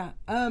 Yeah,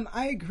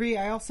 I agree.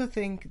 I also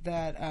think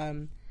that,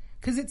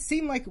 because it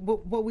seemed like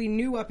what we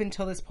knew up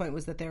until this point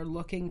was that they're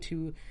looking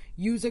to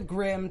use a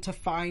Grimm to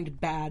find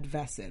bad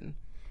Vessen.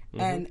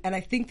 And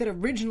I think that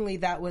originally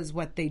that was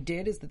what they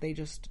did, is that they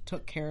just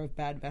took care of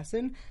bad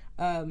Vessen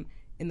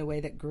in the way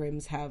that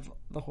Grimms have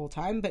the whole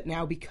time. But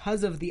now,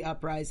 because of the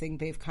uprising,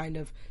 they've kind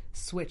of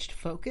switched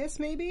focus,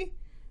 maybe?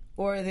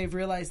 Or they've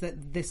realized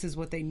that this is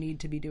what they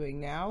need to be doing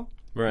now.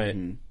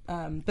 Right.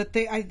 But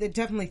I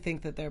definitely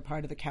think that they're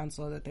part of the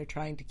council, that they're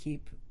trying to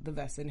keep the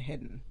Vessen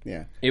hidden.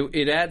 Yeah.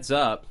 It adds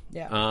up.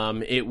 Yeah.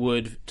 It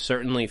would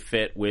certainly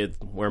fit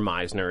with where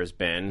Meisner has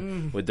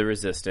been with the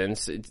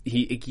Resistance.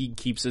 He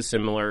keeps a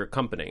similar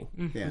company.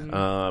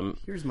 Yeah.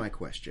 Here's my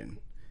question: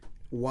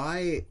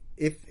 why,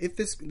 if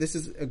this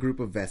is a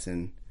group of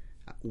Vessen,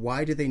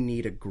 why do they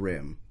need a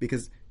Grimm?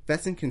 Because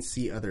Vessen can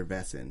see other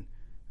Vessen.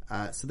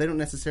 So they don't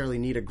necessarily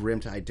need a Grimm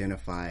to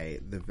identify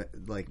the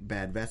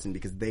bad Vessen,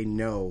 because they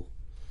know.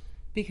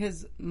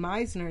 Because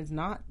Meisner is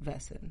not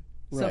Vessen,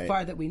 so right.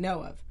 far that we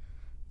know of.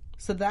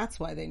 So that's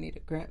why they need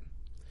a Grimm.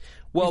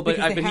 Well, but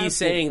he's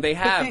saying they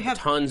have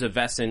tons of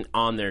Vessen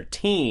on their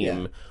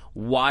team. Yeah.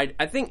 Why?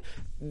 I think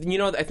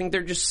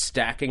they're just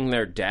stacking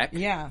their deck.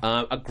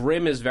 Yeah. A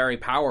Grimm is very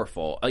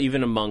powerful,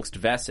 even amongst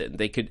Vessen.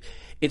 They could.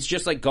 It's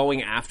just like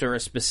going after a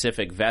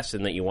specific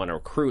Vessen that you want to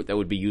recruit that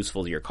would be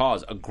useful to your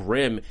cause. A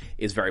Grimm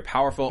is very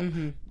powerful.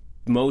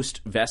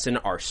 Most Vessen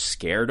are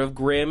scared of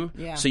Grimm,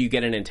 so you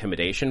get an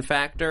intimidation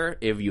factor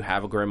if you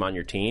have a Grimm on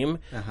your team.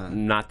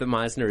 Not that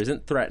Meisner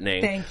isn't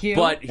threatening. Thank you.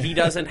 But he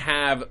doesn't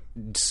have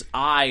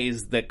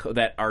eyes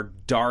that are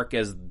dark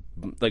as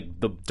like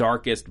the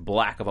darkest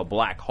black of a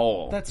black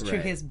hole. That's true.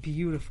 Right. He has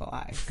beautiful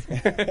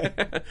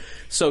eyes.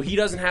 So he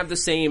doesn't have the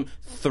same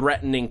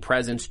threatening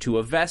presence to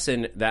a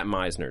Vessen that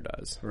Meisner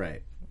does.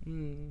 Right.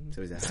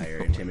 So he's a higher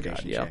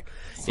intimidation check.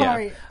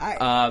 Sorry.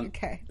 Yeah.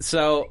 Okay.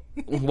 So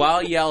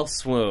while Yell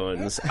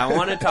swoons, I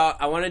want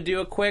to do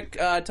a quick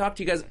talk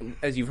to you guys,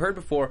 as you've heard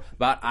before,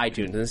 about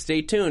iTunes. And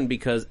stay tuned,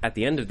 because at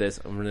the end of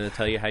this, I'm going to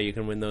tell you how you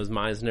can win those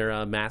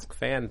Meisner mask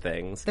fan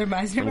things. They're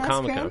Meisner mask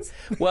Comic-Con. fans?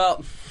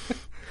 Well,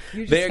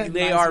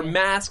 they are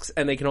masks,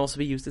 and they can also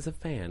be used as a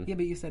fan. Yeah,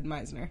 but you said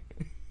Meisner.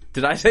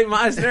 Did I say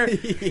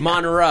Meisner? Yeah.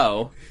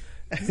 Monroe.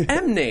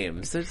 M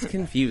names. They're just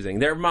confusing.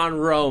 They're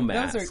Monroe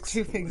masks. Those are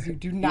two things you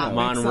do not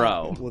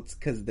Monroe. Well, it's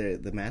because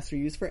the masks are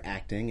used for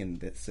acting,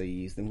 and so you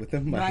use them with the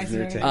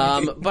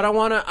Meisner. But I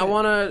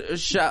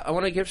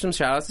want to give some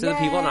shout outs to the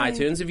people on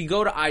iTunes. If you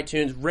go to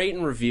iTunes, rate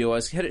and review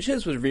us. Hit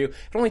us with a review. It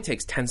only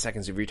takes 10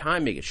 seconds of your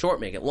time. Make it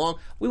short, make it long.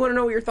 We want to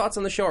know what your thoughts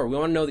on the show are. We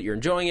want to know that you're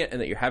enjoying it and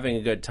that you're having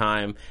a good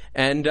time.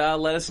 And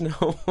let us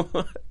know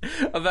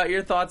about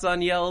your thoughts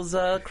on Yell's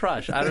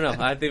crush. I don't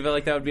know. I feel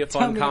like that would be a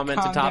fun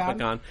comment to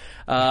topic on.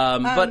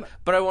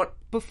 But I want,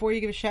 before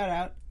you give a shout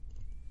out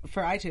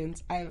for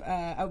iTunes,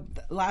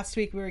 last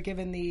week we were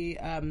given the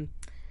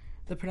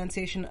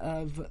pronunciation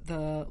of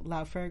the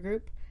Laufer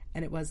group,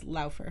 and it was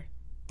Laufer.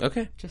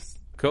 Okay, just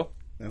cool.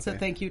 Okay. So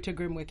thank you to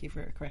Grimwiki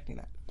for correcting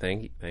that.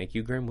 Thank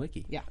you,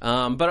 Grimwiki. Yeah.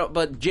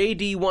 But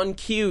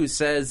JD1Q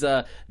says,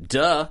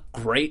 "Duh,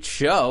 great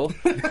show,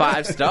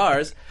 5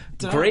 stars.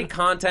 Great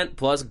content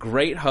plus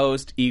great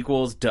host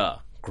equals duh,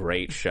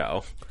 great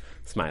show."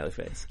 Smiley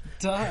face.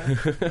 Duh.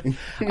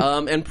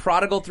 And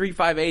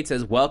Prodigal358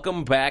 says,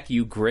 "Welcome back,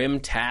 you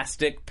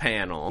Grimtastic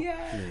panel."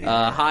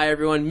 Hi,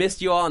 everyone.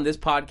 Missed you all on this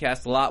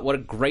podcast a lot. What a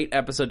great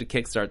episode to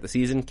kickstart the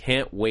season.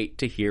 Can't wait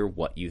to hear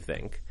what you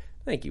think.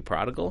 Thank you,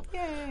 Prodigal.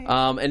 Yay.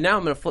 And now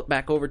I'm going to flip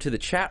back over to the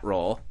chat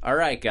roll. All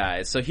right,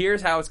 guys. So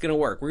here's how it's going to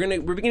work. We're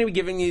going to be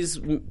giving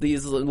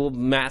these little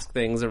mask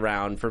things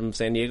around from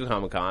San Diego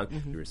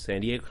Comic-Con. You're a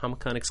San Diego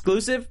Comic-Con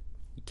exclusive.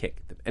 You can't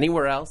get them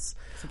anywhere else.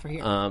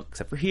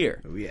 Except for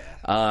here. Oh,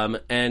 yeah.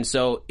 And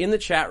so in the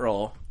chat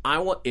roll, I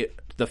want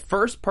the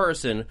first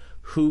person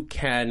who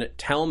can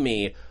tell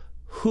me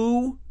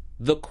who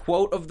the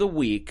quote of the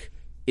week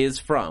is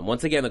from.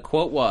 Once again, the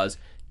quote was,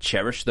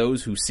 "Cherish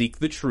those who seek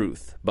the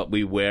truth, but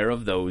beware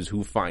of those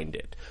who find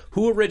it."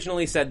 Who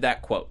originally said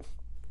that quote?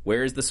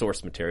 Where is the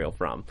source material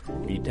from?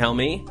 You tell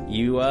me,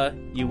 you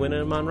win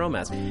a Monroe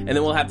mask. And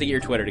then we'll have to get your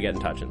Twitter to get in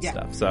touch and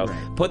stuff. So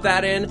put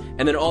that in,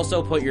 and then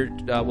also put your,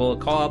 we'll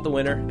call out the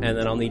winner, and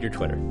then I'll need your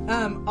Twitter.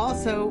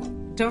 Also,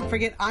 don't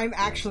forget, I'm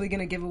actually going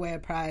to give away a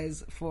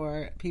prize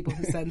for people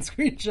who send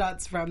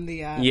screenshots from the...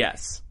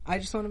 Yes. I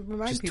just want to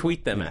remind people. Just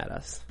tweet them at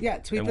us. Yeah,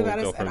 tweet them at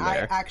us, and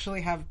I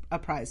actually have a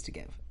prize to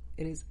give.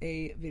 It is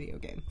a video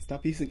game.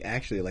 Stop using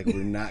actually like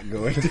we're not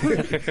going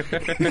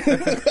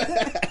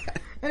to.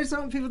 I just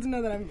want people to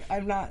know that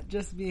I'm not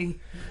just being...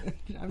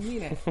 I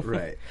mean it.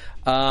 Right.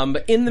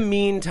 But in the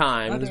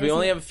meantime, because we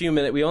only have a few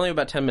minutes, we only have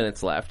about 10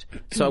 minutes left,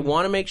 so I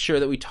want to make sure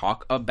that we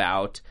talk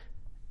about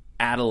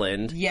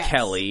Adalind,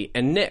 Kelly,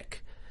 and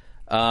Nick.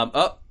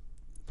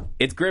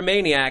 It's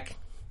Grimmaniac.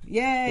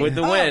 Yay! With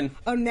the win.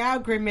 Oh, now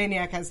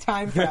Grimmaniac has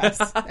time for us.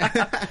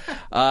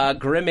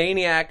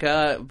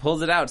 Grimmaniac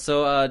pulls it out.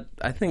 So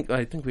I think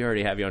we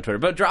already have you on Twitter,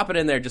 but drop it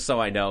in there just so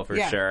I know for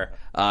sure.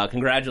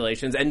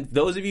 Congratulations, and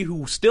those of you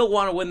who still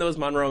want to win those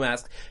Monroe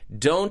masks,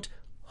 don't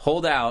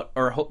hold out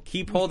or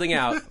keep holding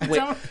out.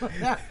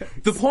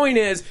 The point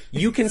is,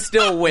 you can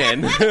still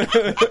win.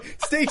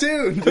 Stay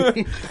tuned.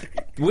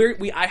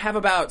 I have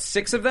about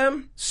 6 of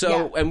them,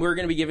 and we're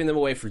going to be giving them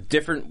away for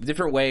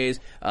different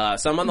ways.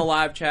 Some on the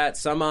live chat,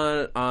 some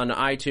on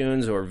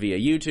iTunes or via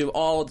YouTube,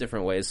 all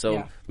different ways.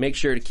 So make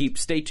sure to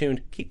stay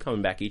tuned, keep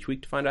coming back each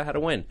week to find out how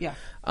to win.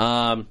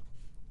 Yeah.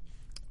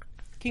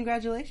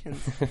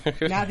 Congratulations.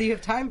 Now that you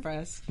have time for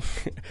us.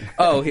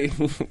 Oh,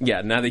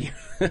 yeah, now that you...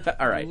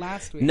 All right.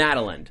 Last week.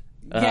 Nataland.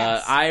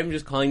 Yes. I am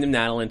just calling them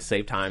Nataland to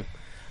save time.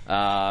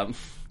 Do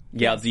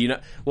you know...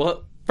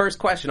 Well, first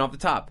question off the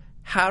top.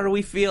 How do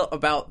we feel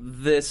about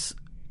this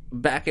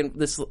I'm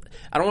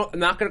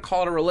not going to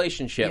call it a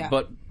relationship,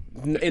 but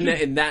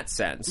in that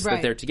sense,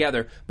 that they're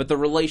together, but the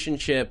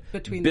relationship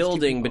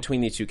building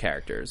between these two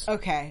characters.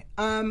 Okay.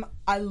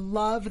 I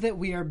love that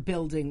we are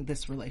building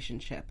this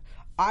relationship.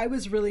 I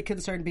was really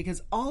concerned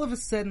because all of a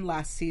sudden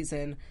last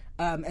season,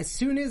 as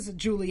soon as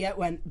Juliet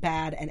went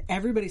bad and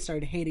everybody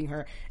started hating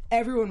her,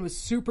 everyone was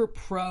super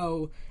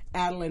pro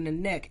Adeline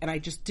and Nick, and I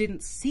just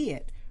didn't see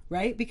it,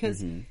 right?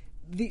 Because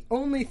the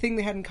only thing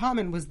they had in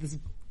common was this: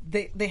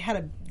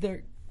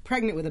 they're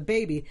pregnant with a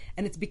baby,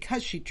 and it's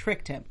because she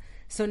tricked him.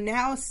 So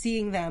now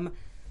seeing them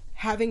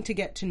having to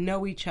get to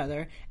know each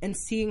other and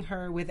seeing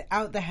her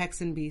without the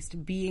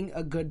Hexenbeast being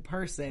a good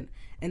person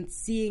and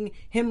seeing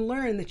him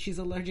learn that she's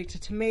allergic to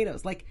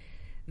tomatoes, like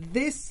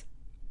this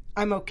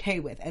I'm okay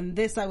with, and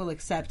this I will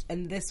accept,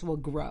 and this will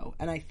grow,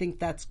 and I think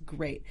that's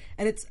great.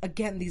 And it's,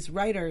 again, these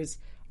writers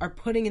are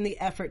putting in the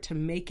effort to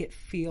make it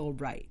feel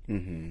right,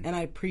 and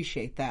I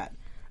appreciate that.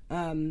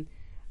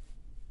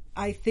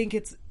 I think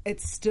it's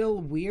still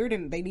weird,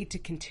 and they need to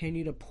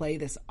continue to play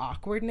this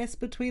awkwardness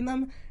between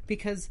them,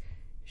 because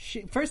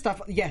first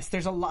off, yes,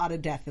 there's a lot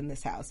of death in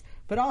this house,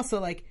 but also,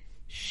 like,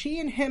 she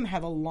and him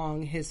have a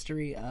long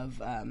history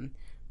of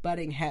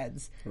butting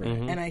heads,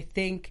 and I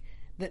think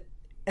that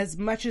as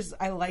much as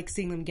I like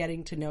seeing them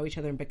getting to know each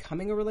other and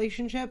becoming a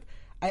relationship,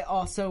 I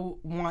also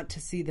want to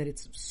see that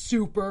it's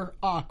super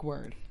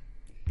awkward,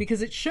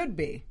 because it should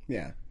be.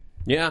 Yeah.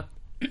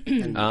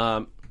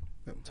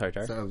 Sorry,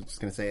 Tara. So I was just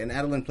going to say, and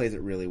Adeline plays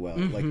it really well.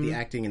 Like, the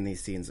acting in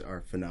these scenes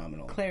are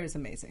phenomenal. Claire is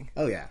amazing.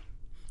 Oh, yeah.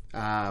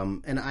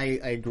 And I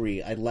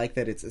agree. I like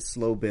that it's a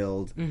slow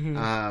build.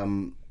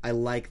 I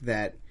like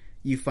that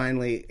you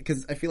finally...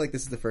 Because I feel like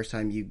this is the first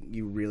time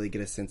you really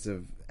get a sense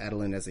of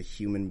Adeline as a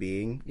human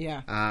being.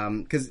 Yeah.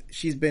 Because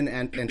she's been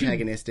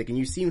antagonistic, and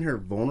you've seen her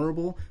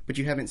vulnerable, but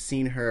you haven't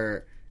seen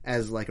her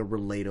as, like, a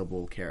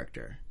relatable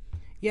character.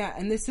 Yeah,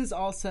 and this is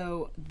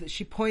also...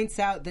 She points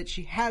out that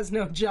she has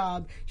no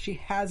job, she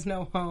has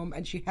no home,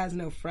 and she has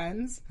no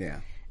friends. Yeah.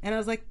 And I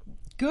was like,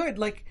 good.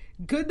 Like,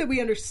 good that we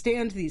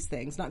understand these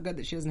things. Not good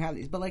that she doesn't have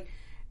these, but, like,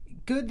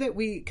 good that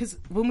we... Because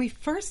when we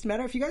first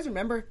met her, if you guys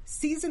remember,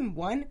 season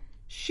 1,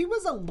 she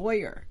was a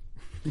lawyer.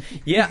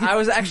 Yeah, I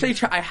was actually...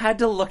 I had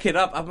to look it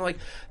up. I'm like,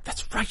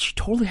 that's right, she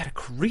totally had a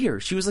career.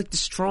 She was, like, the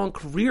strong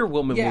career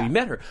woman when we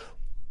met her.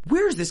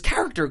 Where's this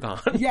character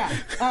gone? Yeah.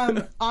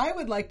 I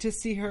would like to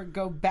see her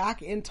go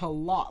back into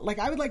law. Like,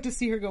 I would like to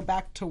see her go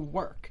back to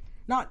work.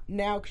 Not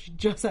now, because she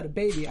just had a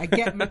baby. I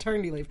get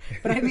maternity leave.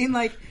 But I mean,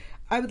 like,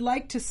 I would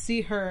like to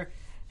see her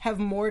have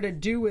more to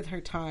do with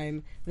her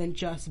time than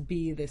just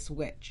be this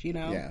witch, you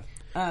know? Yeah.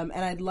 And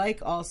I'd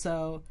like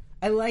also...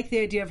 I like the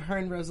idea of her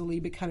and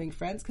Rosalie becoming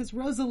friends, because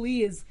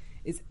Rosalie is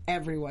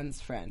everyone's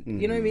friend.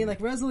 You know what I mean?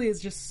 Like, Rosalie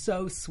is just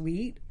so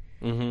sweet.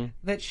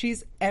 That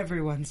she's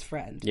everyone's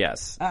friend.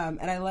 Yes. And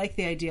I like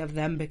the idea of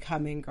them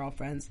becoming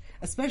girlfriends,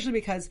 especially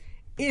because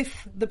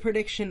if the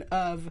prediction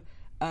of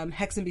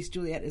Hexenbeast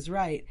Juliet is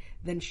right,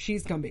 then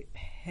she's going to be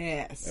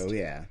pissed. Oh,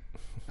 yeah.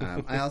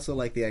 I also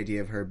like the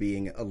idea of her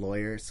being a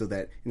lawyer, so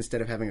that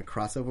instead of having a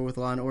crossover with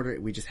Law & Order,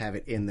 we just have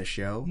it in the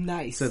show.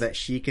 Nice. So that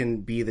she can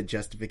be the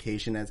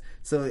justification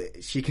so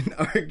she can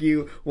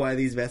argue why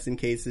these vesting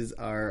cases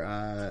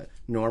are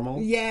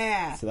normal.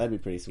 Yeah. So that'd be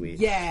pretty sweet.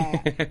 Yeah.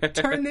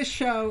 Turn this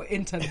show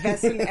into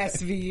Vesting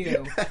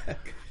SVU.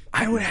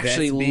 I would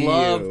actually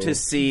love to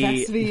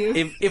see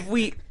if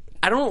we...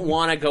 I don't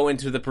want to go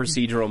into the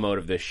procedural mode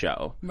of this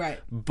show. Right.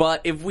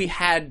 But if we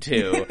had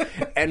to,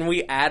 and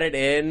we added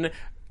in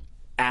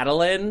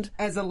Adeline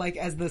as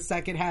the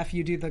second half,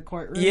 you do the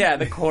courtroom. Yeah,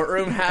 the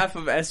courtroom half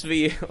of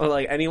SV, or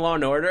like any Law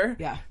and Order.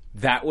 Yeah,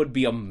 that would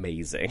be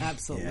amazing.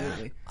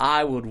 Absolutely, yeah.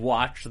 I would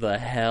watch the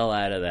hell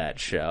out of that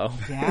show.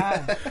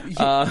 Yeah,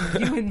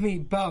 you and me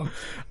both.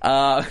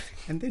 And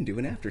then do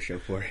an after show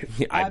for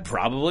it. I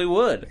probably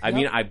would. I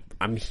mean,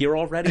 I'm here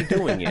already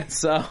doing it.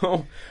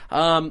 So,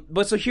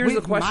 but so here's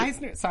the question.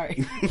 Meisner,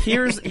 sorry.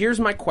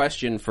 Here's my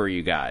question for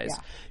you guys.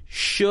 Yeah.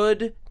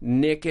 Should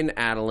Nick and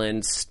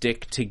Adeline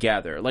stick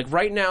together? Like,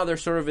 right now, they're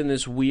sort of in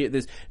this weird...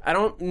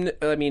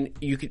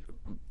 you could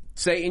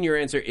say in your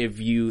answer if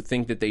you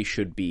think that they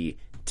should be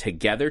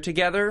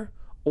together,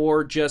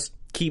 or just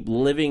keep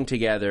living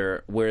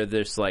together where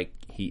there's like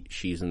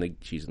she's in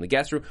the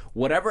guest room,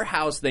 whatever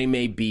house they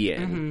may be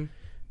in.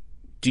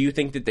 Do you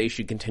think that they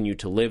should continue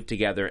to live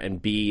together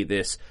and be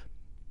this,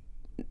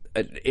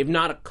 if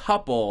not a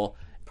couple,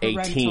 a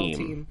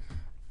team?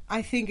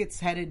 I think it's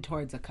headed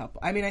towards a couple.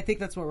 I mean, I think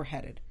that's where we're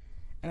headed.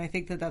 And I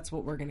think that that's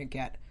what we're going to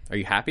get. Are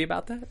you happy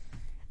about that?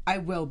 I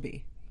will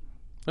be.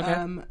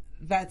 Okay.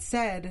 That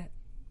said,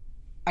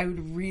 I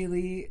would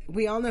really...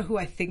 We all know who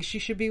I think she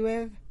should be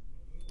with.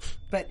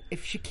 But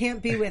if she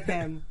can't be with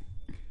him,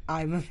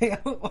 I'm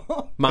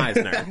available.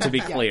 Meisner, to be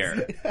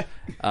clear.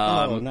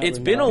 It's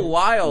been a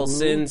while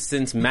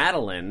since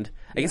Madeline.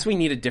 I guess we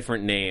need a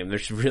different name. They're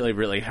really,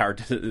 really hard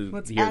to hear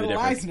the difference.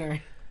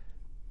 Eisner.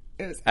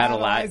 It was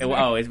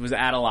it was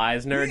Adel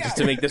Eisner, just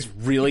to make this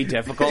really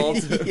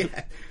difficult.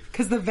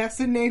 Because the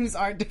Vesson names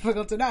aren't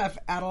difficult enough.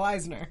 Adel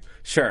Eisner.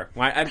 Sure.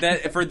 I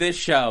bet for this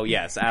show,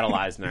 yes, Adel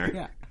Eisner.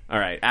 Yeah. All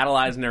right, Adel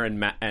Eisner and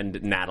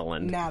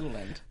Nataland.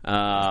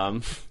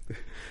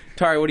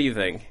 Tari, what do you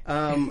think?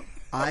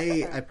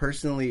 I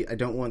personally, I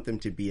don't want them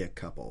to be a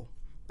couple.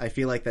 I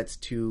feel like that's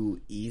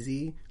too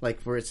easy.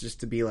 Like, for it's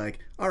just to be like,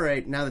 all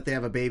right, now that they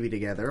have a baby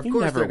together, of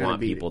course they're going to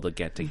be... You never want people to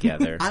get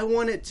together. I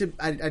want it to...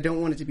 I don't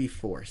want it to be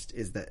forced,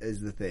 is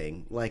the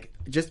thing. Like,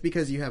 just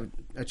because you have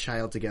a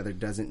child together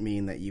doesn't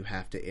mean that you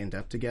have to end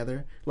up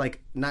together.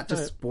 Like, not to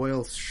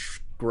spoil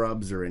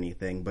Scrubs or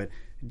anything, but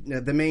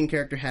the main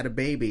character had a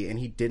baby, and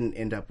he didn't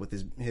end up with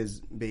his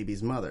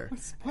baby's mother.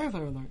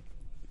 Spoiler alert.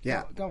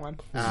 Yeah. Go on.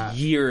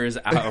 Years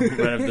out of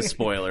the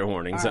spoiler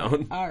warning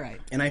zone. All right.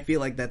 And I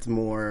feel like it's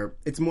more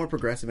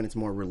progressive and it's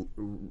more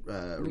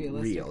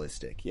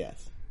realistic.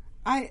 Yes.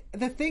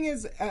 The thing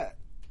is,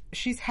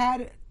 she's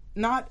had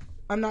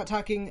I'm not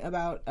talking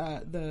about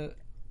the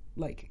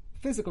like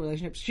physical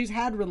relationships. She's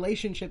had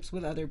relationships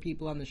with other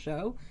people on the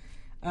show,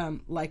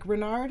 like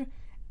Renard,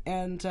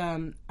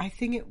 and I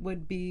think it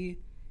would be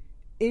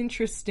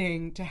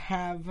interesting to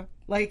have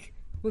like.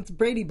 Let's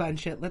Brady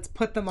Bunch it. Let's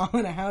put them all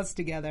in a house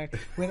together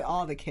with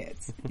all the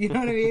kids. You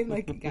know what I mean?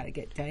 Like, you got to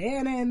get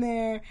Diana in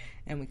there,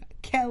 and we got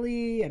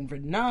Kelly, and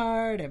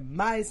Renard, and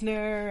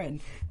Meisner,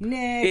 and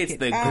Nick. It's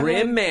and the Adam.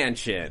 Grimm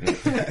Mansion.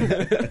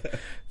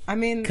 I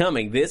mean...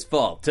 Coming this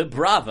fall to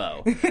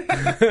Bravo.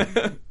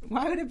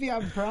 Why would it be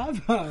on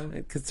Bravo?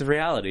 Because it's a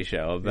reality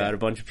show about a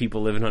bunch of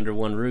people living under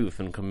one roof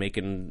and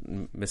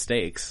making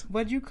mistakes.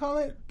 What'd you call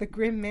it? The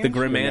Grimm Mansion? The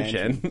Grimm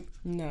Mansion.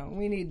 No,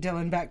 we need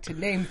Dylan back to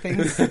name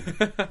things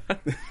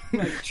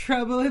like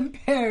Trouble in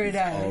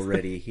Paradise.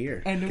 Already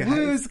here. And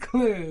Woo's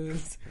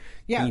Clues.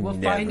 Yeah,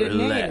 we'll find a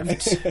name.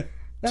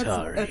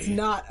 That's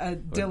not a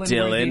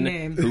Dylan-worthy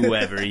name.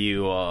 Whoever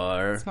you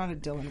are. It's not a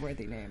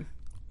Dylan-worthy name.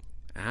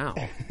 Ow.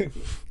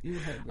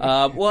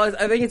 Well,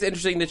 I think it's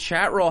interesting. The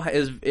chat roll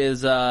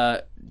is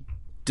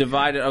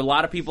divided. A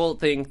lot of people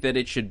think that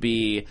it should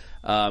be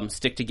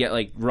stick together.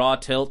 Like Raw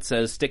Tilt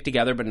says, stick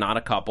together, but not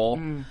a couple.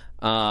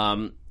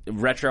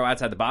 Retro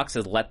Outside the Box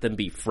says, let them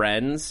be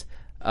friends.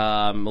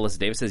 Melissa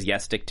Davis says,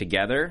 yes, stick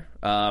together.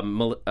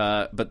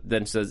 But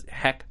then says,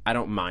 heck, I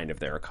don't mind if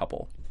they're a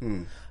couple.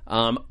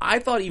 I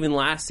thought even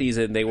last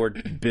season they were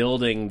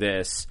building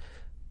this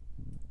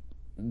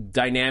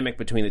dynamic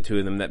between the two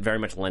of them that very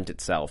much lent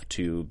itself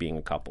to being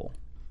a couple.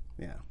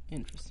 Yeah,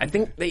 interesting. I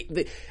think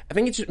I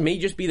think it may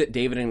just be that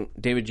David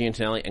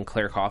Giantinelli and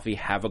Claire Coffey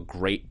have a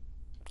great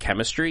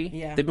chemistry.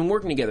 Yeah. They've been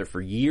working together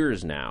for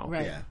years now.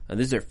 Right. Yeah. And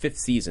this is their 5th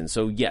season,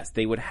 so yes,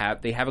 they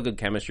have a good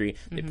chemistry.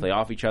 They play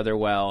off each other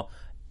well.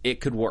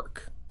 It could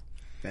work.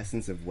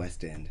 Essence of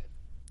West End.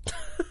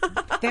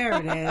 There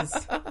it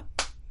is.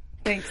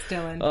 Thanks,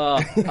 Dylan.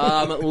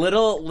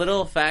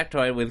 Little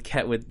factoid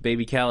with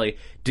baby Kelly.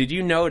 Did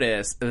you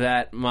notice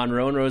that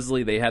Monroe and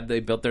Rosalie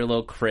they built their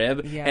little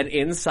crib, and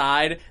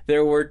inside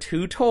there were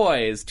 2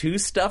 toys, 2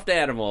 stuffed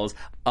animals,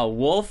 a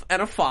wolf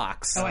and a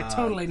fox. Oh, I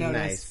totally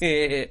noticed.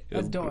 Nice.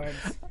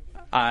 Adorbs.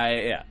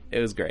 It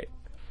was great.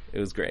 It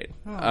was great.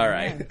 Oh, all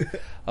right.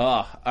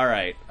 All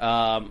right.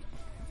 All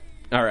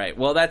right.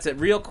 Well, that's it.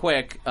 Real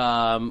quick. We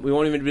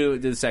won't even do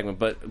the segment,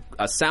 but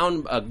a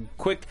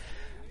quick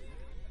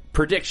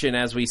prediction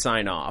as we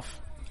sign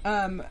off.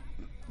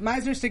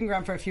 Meisner's sticking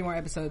around for a few more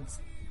episodes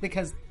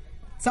because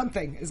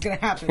something is going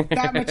to happen.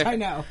 That much I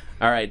know.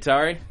 All right,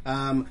 Tari?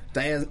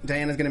 Diana's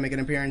going to make an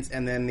appearance,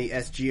 and then the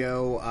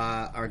SGO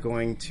are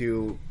going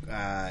to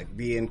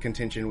be in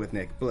contention with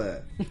Nick. Blah.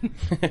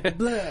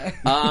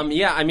 Blah.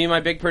 Yeah, I mean, my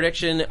big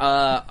prediction,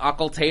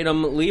 Akal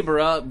Tatum,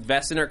 Libra,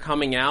 Vesson are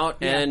coming out,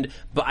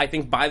 but I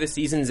think by the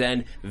season's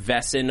end,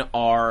 Vesson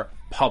are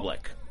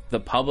public. The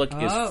public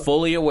is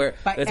fully aware.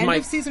 By end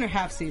of season or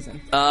half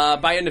season?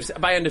 By end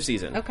of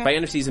season. Okay. By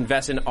end of season,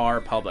 Vesson are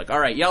public. All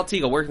right, Yael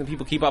Tygiel, where can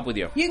people keep up with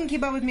you? You can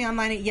keep up with me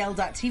online at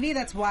Yael.tv.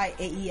 That's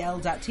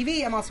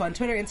YAEL.tv. I'm also on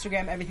Twitter,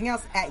 Instagram, everything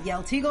else at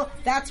Yael Tygiel.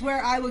 That's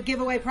where I will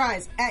give away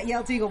prize at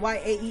Yael Tygiel,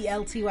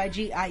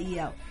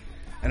 YAELTYGIEL.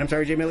 And I'm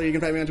Tari J. Miller. You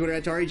can find me on Twitter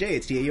at TariJ.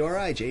 It's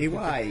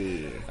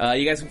TAURIJAY.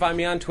 You guys can find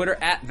me on Twitter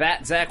at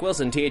that Zach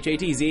Wilson,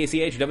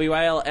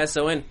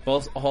 ThatZachWilson.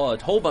 Both a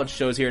whole bunch of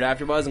shows here at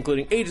AfterBuzz,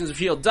 including Agents of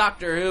S.H.I.E.L.D.,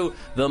 Doctor Who,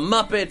 The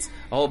Muppets,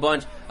 a whole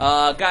bunch.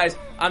 Guys,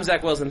 I'm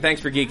Zach Wilson. Thanks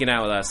for geeking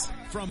out with us.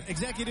 From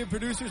executive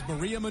producers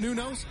Maria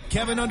Menounos,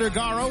 Kevin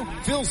Undergaro,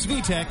 Phil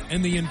Svitek,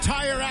 and the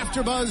entire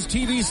AfterBuzz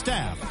TV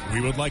staff, we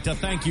would like to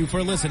thank you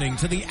for listening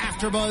to the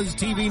AfterBuzz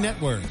TV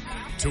network.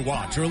 To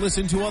watch or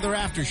listen to other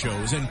after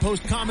shows and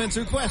post comments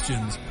or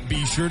questions,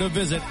 be sure to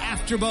visit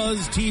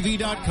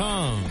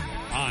AfterBuzzTV.com.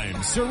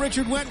 I'm Sir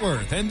Richard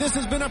Wentworth, and this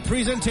has been a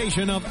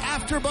presentation of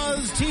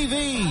AfterBuzz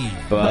TV.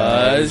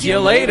 Buzz you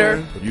later.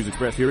 The views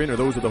expressed herein are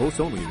those of the hosts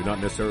only and do not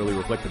necessarily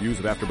reflect the views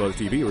of AfterBuzz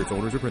TV or its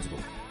owners or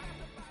principals.